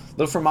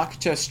look for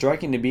Makhachev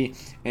striking to be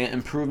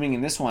improving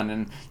in this one,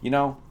 and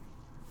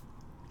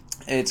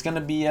it's gonna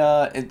be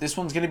this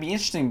one's gonna be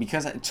interesting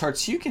because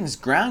Tartsukin's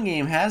ground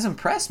game has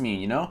impressed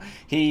me.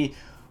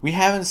 We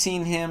haven't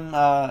seen him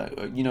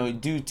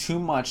do too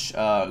much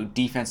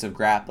defensive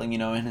grappling.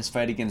 In his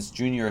fight against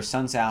Junior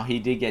Sunsao, he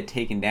did get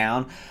taken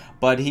down,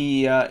 but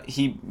he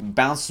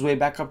bounced his way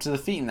back up to the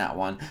feet in that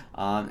one.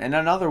 And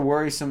another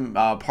worrisome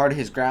part of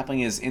his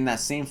grappling is in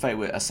that same fight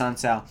with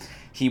Sunsao.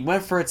 He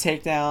went for a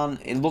takedown.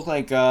 It looked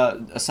like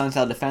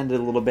Sunsao defended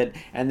a little bit,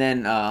 and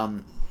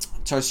then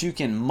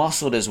Tartsukin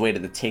muscled his way to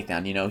the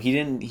takedown. He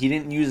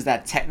didn't use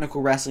that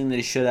technical wrestling that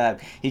he should have.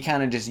 He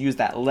kind of just used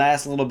that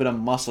last little bit of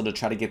muscle to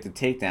try to get the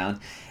takedown.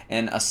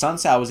 And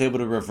Sunsao was able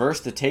to reverse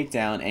the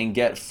takedown and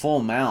get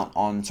full mount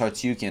on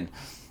Tartsukin.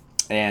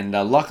 And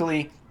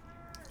luckily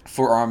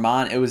for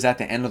Arman, it was at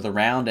the end of the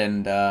round,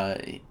 and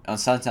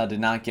Sunsao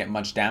did not get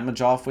much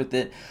damage off with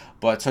it.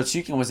 But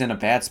Tartsukin was in a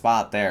bad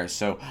spot there.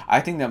 So I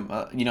think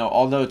that,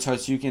 although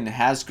Tartsukin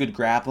has good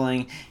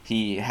grappling,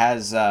 he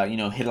has,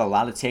 hit a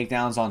lot of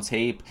takedowns on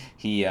tape.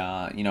 He,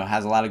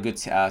 has a lot of good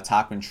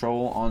top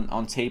control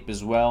on tape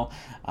as well.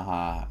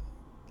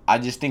 I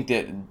just think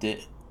that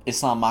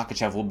Islam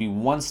Makhachev will be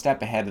one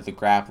step ahead of the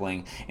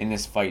grappling in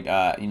this fight,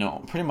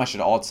 pretty much at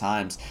all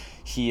times.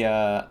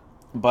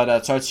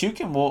 But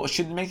Tartsukin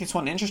should make this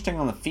one interesting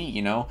on the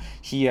feet.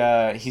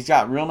 He's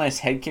got real nice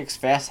head kicks,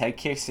 fast head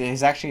kicks.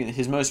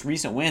 His most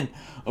recent win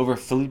over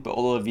Felipe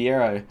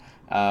Oliveira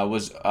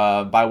was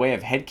by way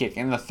of head kick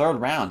in the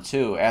third round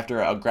too,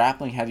 after a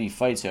grappling heavy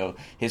fight. So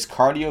his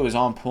cardio is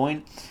on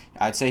point.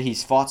 I'd say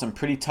he's fought some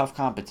pretty tough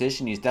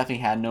competition. He's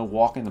definitely had no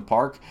walk in the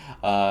park,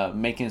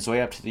 making his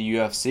way up to the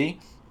UFC.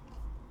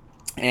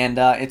 And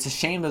it's a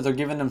shame that they're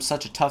giving him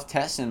such a tough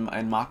test in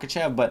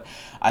Makhachev, but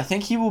I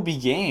think he will be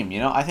game.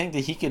 I think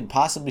that he could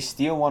possibly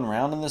steal one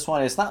round in this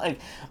one. It's not like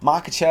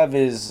Makhachev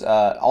is,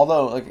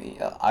 although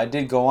I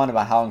did go on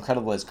about how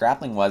incredible his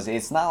grappling was,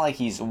 it's not like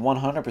he's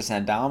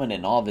 100% dominant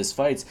in all of his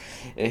fights.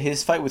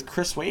 His fight with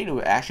Chris Wade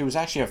was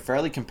actually a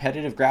fairly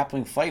competitive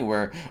grappling fight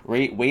where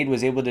Wade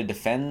was able to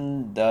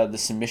defend the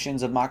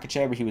submissions of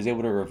Makhachev. He was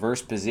able to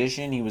reverse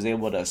position. He was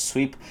able to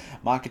sweep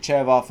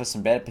Makhachev off of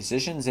some bad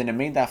positions, and it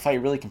made that fight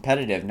really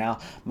competitive. Now,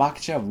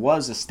 Makhachev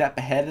was a step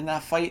ahead in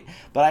that fight,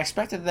 but I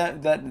expected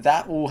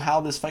that will how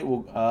this fight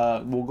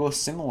will go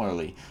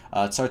similarly.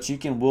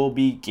 Tartsukin will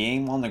be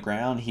game on the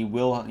ground. He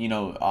will,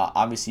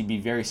 obviously be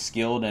very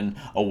skilled and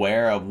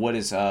aware of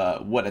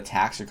what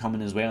attacks are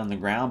coming his way on the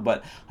ground.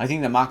 But I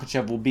think that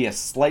Makhachev will be a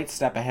slight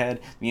step ahead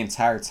the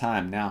entire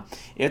time. Now,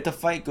 if the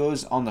fight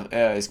goes on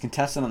is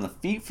contested on the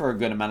feet for a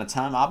good amount of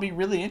time, I'll be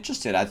really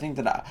interested. I think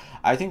that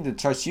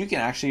Tartsukin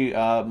actually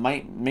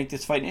might make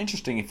this fight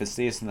interesting if it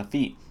stays on the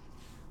feet.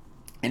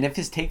 And if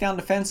his takedown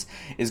defense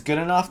is good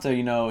enough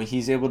to,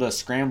 he's able to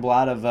scramble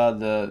out of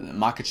the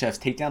Makhachev's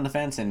takedown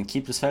defense and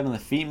keep this fight on the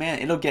feet, man,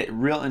 it'll get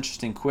real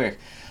interesting quick.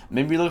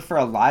 Maybe look for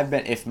a live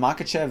bet. If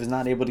Makhachev is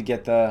not able to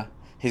get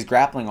his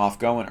grappling off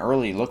going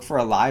early, look for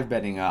a live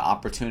betting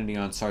opportunity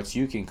on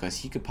Tartsukin, because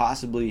he could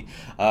possibly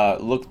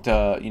look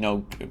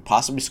to,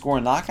 possibly score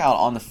a knockout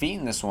on the feet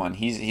in this one.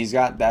 He's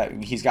got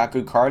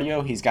good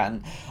cardio. He's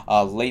gotten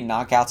late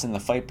knockouts in the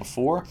fight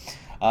before.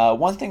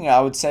 One thing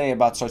I would say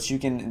about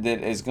Tartsukin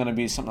that is going to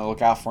be something to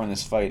look out for in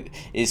this fight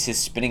is his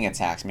spinning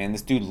attacks, man.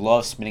 This dude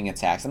loves spinning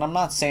attacks. And I'm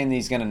not saying that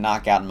he's going to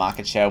knock out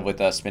Makhachev with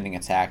a spinning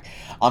attack.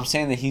 I'm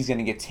saying that he's going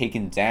to get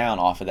taken down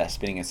off of that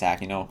spinning attack.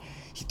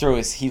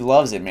 He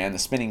loves it, man. The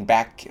spinning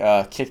back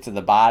kick to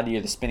the body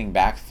or the spinning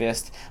back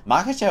fist.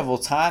 Makhachev will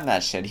time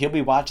that shit. He'll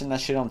be watching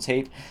that shit on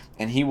tape,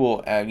 and he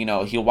will,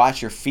 he'll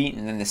watch your feet.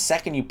 And then the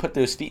second you put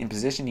those feet in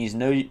position,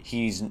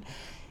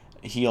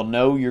 he'll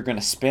know you're going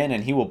to spin,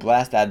 and he will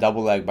blast that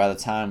double leg by the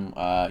time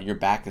your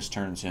back is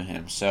turned to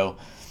him. So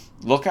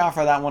look out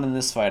for that one in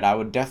this fight. I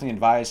would definitely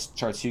advise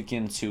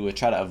Tartsukin to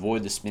try to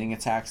avoid the spinning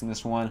attacks in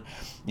this one.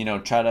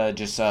 Try to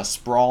just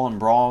sprawl and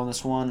brawl in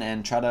this one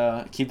and try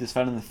to keep this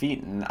fight on the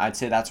feet. And I'd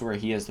say that's where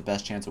he has the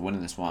best chance of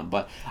winning this one.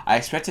 But I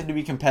expect it to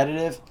be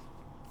competitive.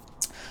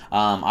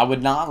 I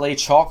would not lay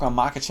chalk on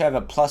Makhachev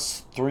at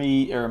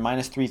 +3 or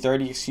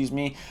 -330. Excuse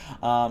me.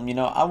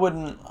 I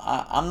wouldn't.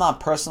 I'm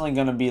not personally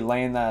going to be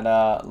laying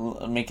that,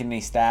 making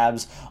any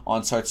stabs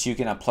on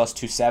Tartsukin at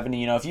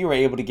 +270. If you were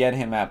able to get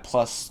him at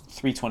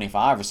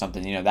 +325 or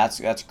something,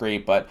 that's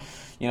great. But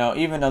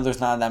even though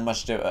there's not that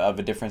much of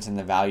a difference in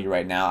the value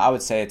right now, I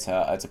would say it's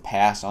a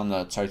pass on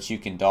the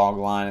Tartsukin dog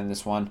line in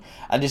this one.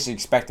 I'm just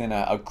expecting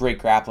a great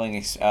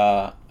grappling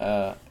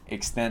a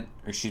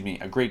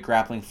great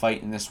grappling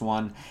fight in this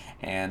one,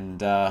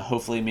 and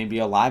hopefully maybe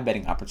a live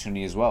betting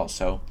opportunity as well.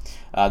 So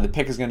the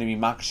pick is going to be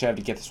Makhachev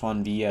to get this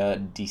one via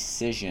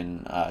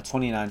decision,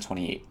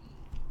 29-28.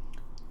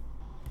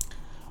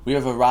 We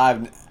have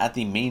arrived at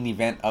the main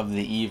event of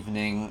the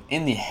evening.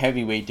 In the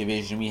heavyweight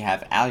division, we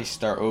have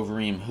Alistair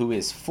Overeem, who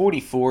is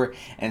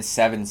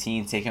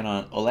 44-17, taking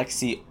on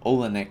Alexei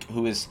Oleinik,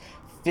 who is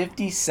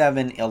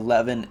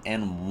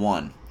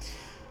 57-11-1.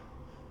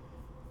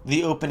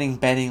 The opening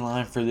betting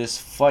line for this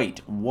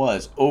fight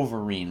was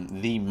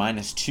Overeem, the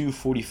minus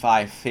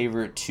 245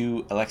 favorite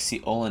to Alexei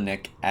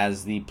Oleinik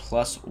as the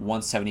plus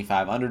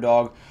 175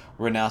 underdog.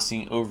 We're now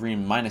seeing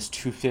Overeem minus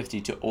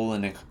 250 to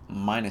Oleinik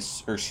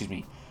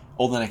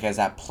Oleinik is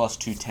at plus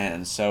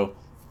 210. So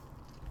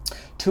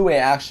two-way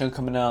action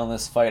coming out on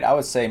this fight. I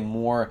would say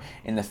more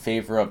in the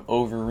favor of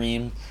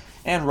Overeem,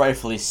 and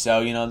rightfully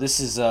so. This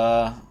is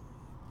Oleinik's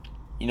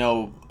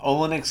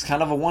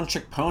kind of a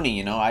one-trick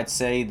pony. I'd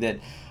say that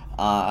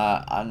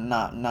I'm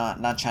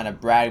not trying to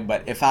brag,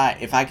 but if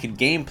I could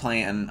game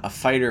plan a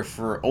fighter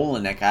for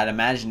Oleinik, I'd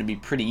imagine it'd be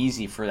pretty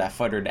easy for that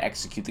fighter to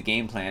execute the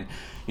game plan.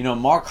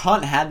 Mark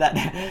Hunt had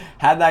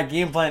that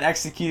game plan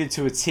executed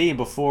to a T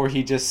before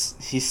he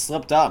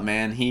slipped up,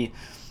 man. He's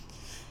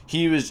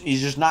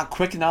just not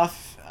quick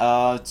enough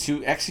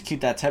to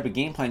execute that type of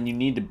game plan you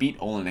need to beat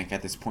Oleinik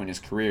at this point in his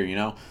career.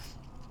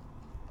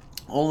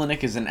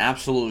 Oleinik is an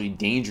absolutely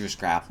dangerous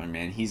grappler,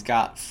 man. He's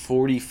got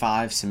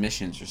 45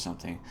 submissions or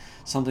something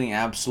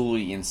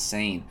absolutely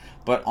insane.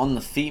 But on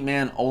the feet,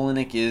 man,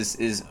 Oleinik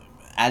is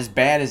as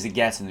bad as it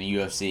gets in the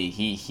UFC.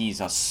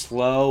 He's a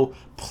slow,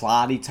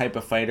 plotty type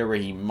of fighter where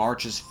he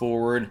marches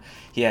forward.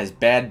 He has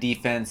bad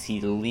defense.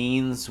 He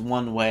leans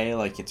one way,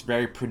 like it's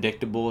very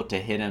predictable to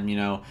hit him.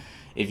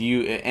 If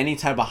any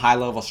type of high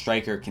level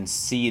striker can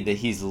see that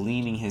he's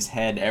leaning his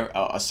head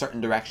a certain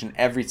direction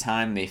every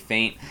time they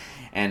feint.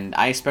 And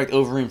I expect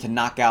Overeem to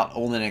knock out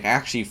Oleinik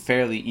actually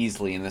fairly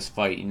easily in this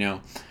fight. In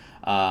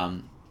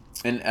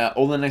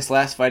Oleinik's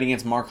last fight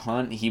against Mark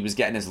Hunt, he was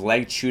getting his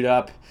leg chewed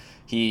up.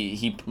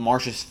 He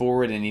marches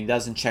forward and he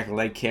doesn't check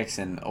leg kicks,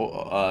 and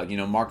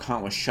Mark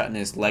Hunt was shutting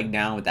his leg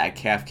down with that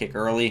calf kick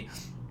early.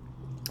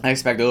 I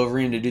expect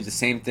Overeem to do the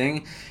same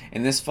thing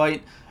in this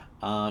fight.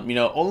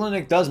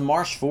 Oleinik does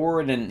march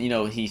forward and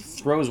he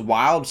throws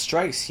wild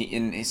strikes.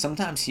 And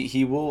sometimes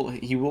he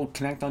will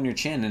connect on your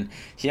chin, and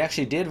he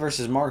actually did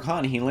versus Mark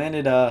Hunt. He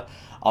landed a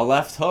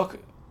left hook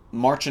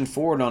marching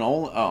forward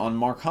on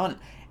Mark Hunt,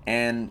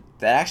 and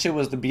that actually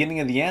was the beginning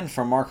of the end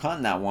for Mark Hunt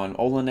in that one.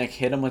 Oleinik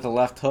hit him with a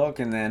left hook,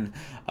 and then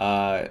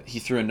he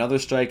threw another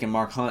strike, and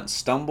Mark Hunt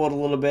stumbled a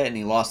little bit, and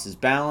he lost his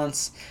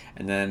balance.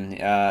 And then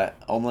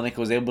Oleinik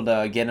was able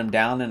to get him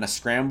down in a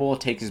scramble,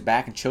 take his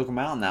back, and choke him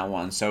out in that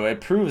one. So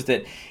it proves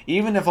that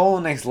even if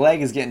Oleinik's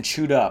leg is getting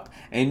chewed up,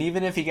 and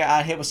even if he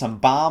got hit with some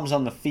bombs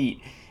on the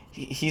feet,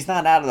 he's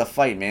not out of the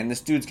fight, man.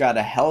 This dude's got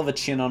a hell of a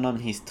chin on him.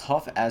 He's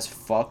tough as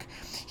fuck.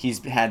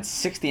 He's had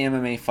 60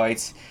 MMA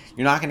fights.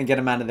 You're not going to get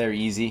him out of there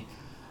easy.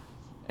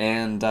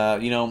 And,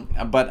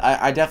 but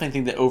I definitely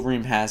think that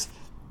Overeem has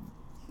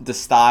the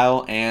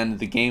style and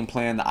the game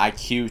plan, the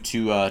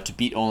IQ to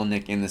beat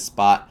Oleinik in this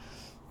spot.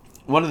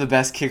 One of the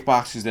best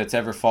kickboxers that's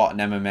ever fought in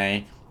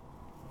MMA.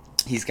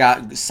 He's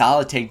got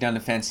solid takedown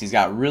defense. He's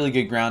got really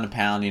good ground and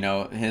pound.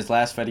 His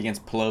last fight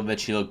against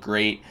Pavlovich, he looked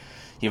great.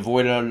 He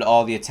avoided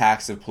all the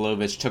attacks of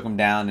Pavlovich, took him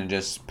down, and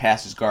just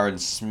passed his guard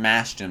and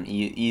smashed him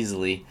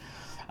easily.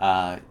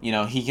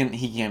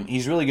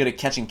 He's really good at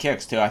catching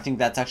kicks too. I think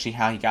that's actually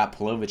how he got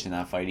Pavlovich in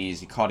that fight. He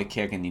caught a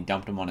kick and he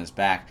dumped him on his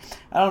back.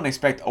 I don't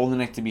expect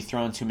Oleinik to be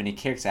throwing too many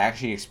kicks. I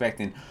actually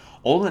expecting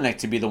Oleinik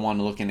to be the one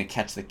looking to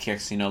catch the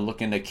kicks,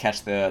 looking to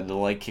catch the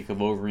leg kick of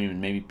Overeem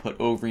and maybe put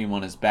Overeem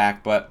on his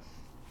back. But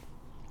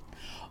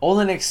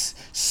Oleinik's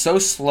so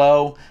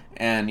slow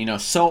and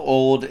so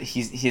old.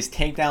 His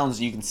takedowns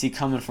you can see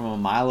coming from a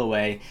mile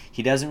away.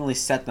 He doesn't really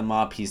set them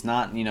up. He's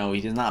not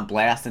he's not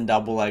blasting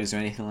double legs or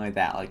anything like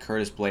that like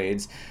Curtis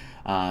Blades.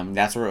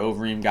 That's where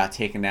Overeem got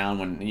taken down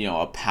when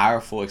a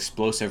powerful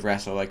explosive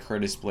wrestler like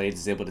Curtis Blades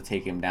is able to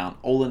take him down.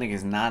 Oleinik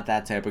is not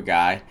that type of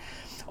guy.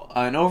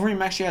 And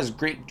Overeem actually has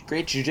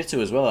great jiu-jitsu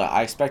as well.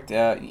 I expect,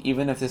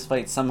 even if this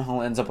fight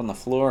somehow ends up on the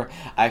floor,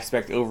 I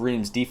expect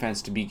Overeem's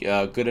defense to be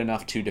good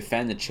enough to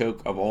defend the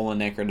choke of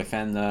Oleinik or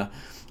defend the,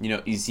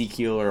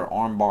 Ezekiel or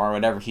armbar or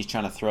whatever he's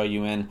trying to throw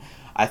you in.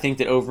 I think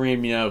that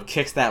Overeem,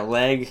 kicks that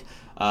leg,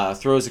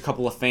 throws a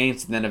couple of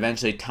feints, and then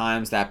eventually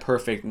times that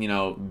perfect,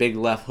 big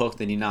left hook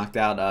that he knocked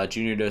out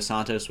Junior Dos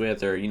Santos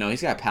with. Or,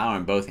 he's got power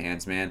in both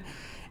hands, man.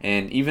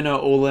 And even though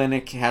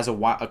Oleinik has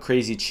a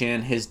crazy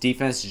chin, his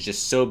defense is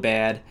just so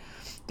bad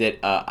that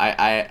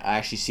I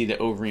actually see that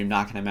Overeem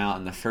knocking him out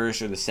in the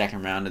first or the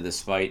second round of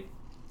this fight.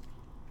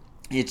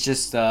 It's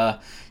just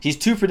he's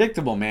too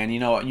predictable, man.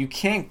 You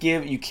can't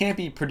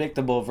be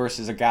predictable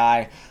versus a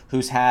guy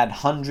who's had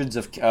hundreds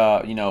of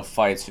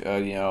fights,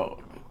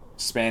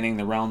 spanning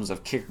the realms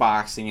of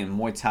kickboxing and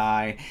Muay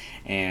Thai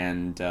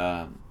and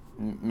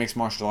mixed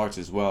martial arts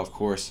as well, of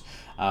course.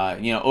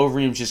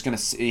 Overeem's just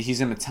he's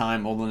gonna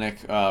time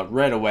Oleinik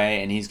right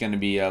away, and he's gonna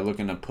be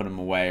looking to put him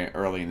away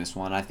early in this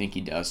one. I think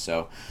he does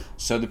so.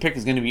 So the pick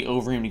is gonna be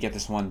Overeem to get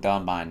this one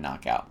done by a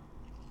knockout.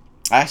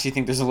 I actually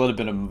think there's a little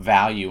bit of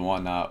value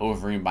on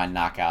Overeem by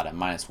knockout at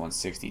minus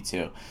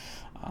 162.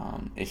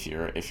 if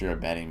you're a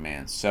betting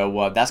man.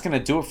 So that's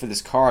gonna do it for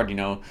this card.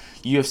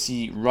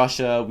 UFC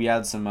Russia. We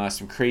had some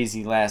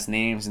crazy last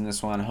names in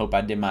this one. I hope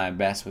I did my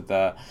best with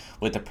the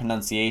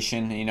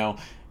pronunciation.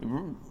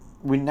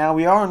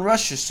 We are in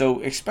Russia,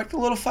 so expect a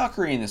little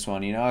fuckery in this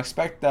one.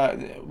 Expect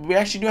that we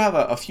actually do have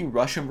a few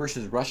Russian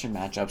versus Russian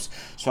matchups.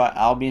 So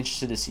I'll be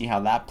interested to see how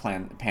that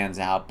pans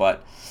out.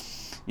 But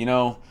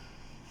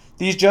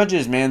these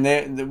judges,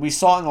 man, we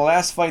saw in the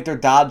last fight, they're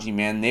dodgy,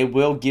 man. They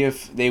will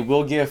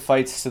give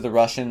fights to the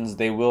Russians.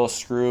 They will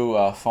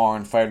screw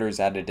foreign fighters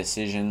out of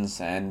decisions,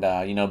 and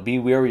be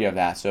wary of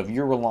that. So if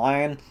you're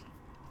relying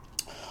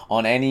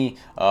on any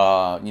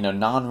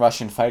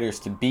non-Russian fighters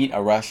to beat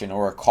a Russian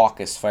or a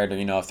Caucasus fighter,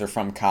 if they're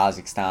from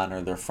Kazakhstan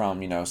or they're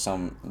from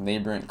some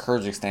neighboring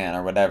Kyrgyzstan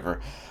or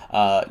whatever,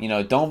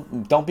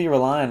 don't be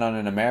relying on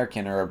an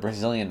American or a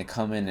Brazilian to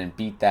come in and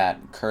beat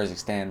that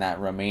Kyrgyzstan,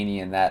 that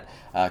Romanian, that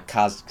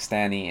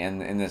Kazakhstani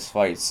in this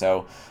fight.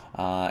 So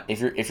if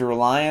you're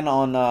relying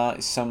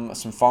on some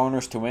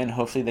foreigners to win,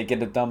 hopefully they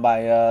get it done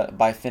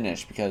by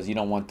finish, because you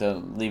don't want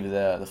to leave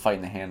the fight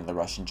in the hand of the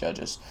Russian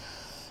judges.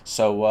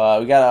 So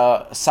we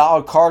got a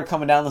solid card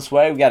coming down this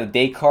way. We got a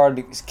day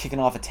card kicking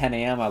off at 10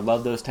 a.m. I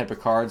love those type of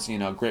cards.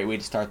 Great way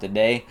to start the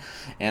day,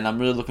 and I'm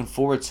really looking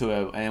forward to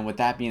it. And with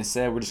that being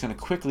said, we're just going to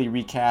quickly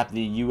recap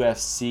the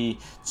UFC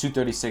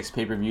 236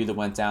 pay-per-view that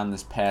went down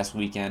this past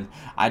weekend.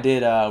 I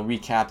did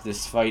recap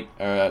this fight,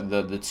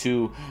 the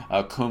two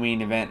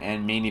co-main event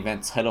and main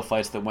event title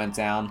fights that went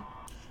down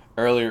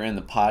earlier in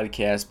the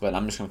podcast, but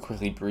I'm just going to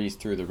quickly breeze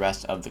through the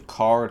rest of the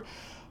card.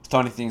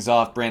 Starting things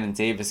off, Brandon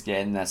Davis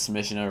getting that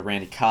submission over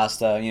Randy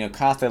Costa.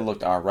 Costa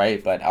looked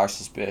alright, but our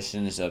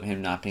suspicions of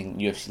him not being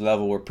UFC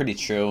level were pretty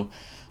true.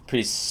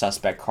 Pretty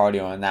suspect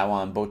cardio on that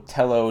one.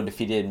 Botello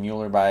defeated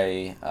Mueller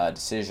by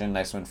decision.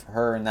 Nice win for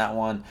her in that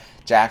one.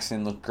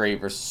 Jackson looked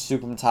great versus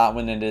Sukumtat,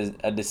 winning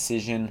a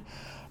decision.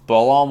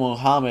 Belal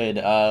Muhammad,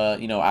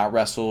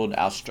 out-wrestled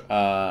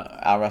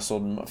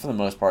for the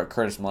most part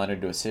Curtis Millender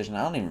to a decision.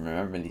 I don't even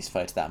remember these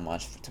fights that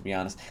much, to be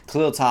honest.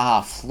 Khalil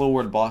Taha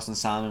floored Boston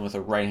Simon with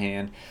a right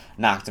hand,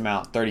 knocked him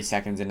out 30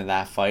 seconds into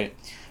that fight.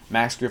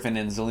 Max Griffin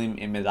and Zelim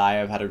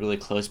Imadaev had a really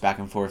close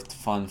back-and-forth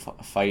fun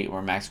fight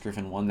where Max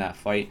Griffin won that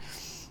fight.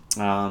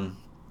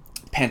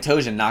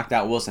 Pantoja knocked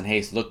out Wilson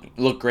Hayes.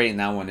 Looked great in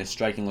that one. His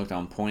striking looked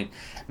on point.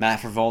 Matt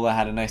Frevola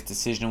had a nice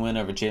decision win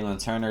over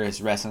Jalen Turner.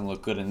 His wrestling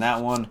looked good in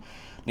that one.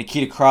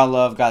 Nikita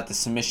Krylov got the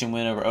submission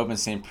win over Open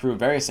St. Preux.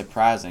 Very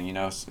surprising,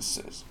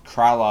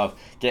 Krylov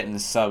getting the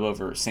sub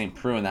over St.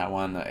 Preux in that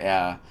one,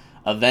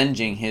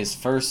 avenging his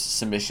first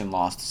submission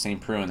loss to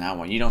St. Preux in that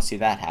one. You don't see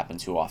that happen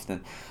too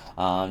often.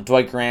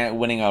 Dwight Grant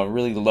winning a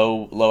really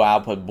low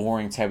output,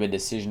 boring type of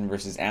decision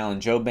versus Alan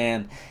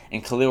Jouban,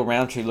 and Khalil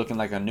Roundtree looking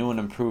like a new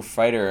and improved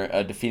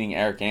fighter, defeating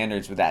Eric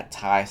Anders with that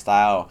Thai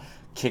style,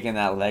 kicking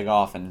that leg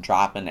off and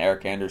dropping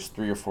Eric Anders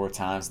 3 or 4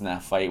 times in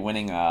that fight,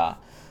 winning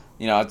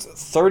it's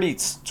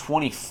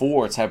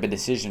 30-24 type of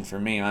decision for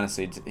me,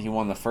 honestly. He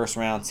won the first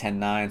round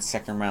 10-9,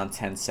 second round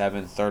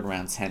 10-7, third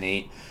round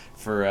 10-8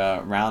 for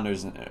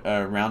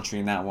Roundtree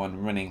in that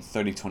one, winning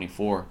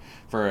 30-24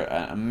 for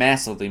a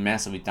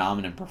massively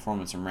dominant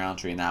performance from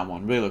Roundtree in that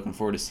one. Really looking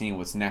forward to seeing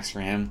what's next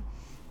for him.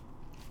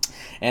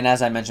 And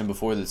as I mentioned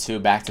before, the 2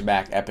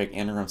 back-to-back epic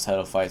interim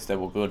title fights that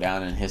will go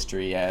down in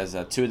history as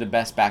 2 of the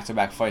best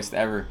back-to-back fights to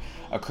ever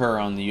occur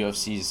on the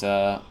UFC's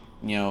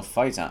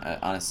fights,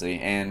 honestly.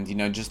 And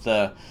just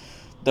the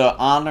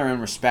honor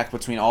and respect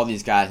between all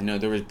these guys.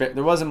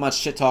 There wasn't much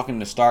shit talking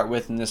to start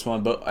with in this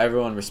one, but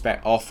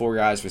all 4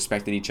 guys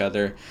respected each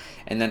other,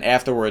 and then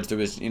afterwards there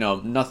was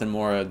nothing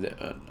more,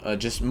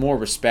 just more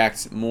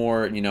respect,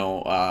 more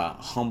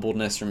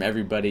humbleness from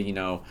everybody.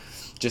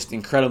 Just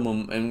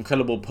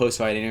incredible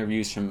post-fight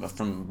interviews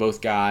from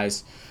both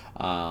guys.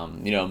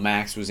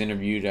 Max was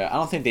interviewed. I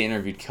don't think they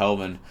interviewed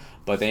Kelvin,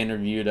 but they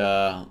interviewed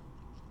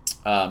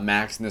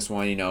Max in this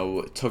one.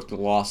 Took the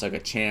loss like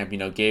a champ.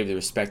 Gave the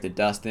respect to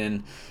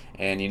Dustin,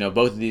 and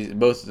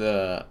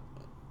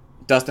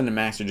Dustin and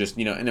Max are just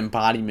an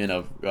embodiment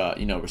of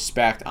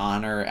respect,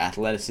 honor,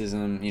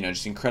 athleticism.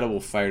 Just incredible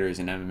fighters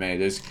in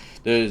MMA.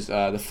 There's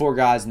the 4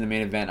 guys in the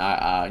main event.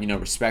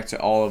 Respect to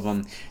all of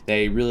them.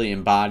 They really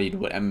embodied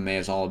what MMA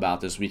is all about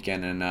this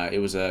weekend, and it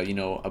was a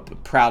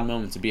proud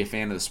moment to be a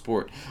fan of the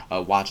sport,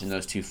 watching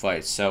those 2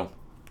 fights. So.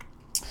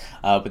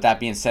 With that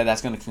being said,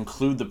 that's going to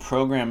conclude the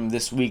program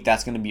this week.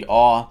 That's going to be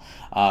all.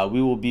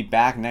 We will be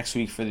back next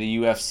week for the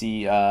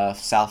UFC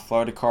South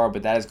Florida card,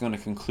 but that is going to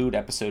conclude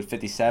episode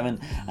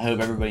 57. I hope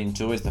everybody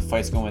enjoys the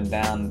fights going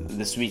down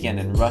this weekend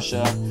in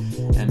Russia,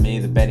 and may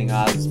the betting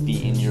odds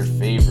be in your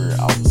favor.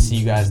 I'll see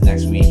you guys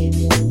next week.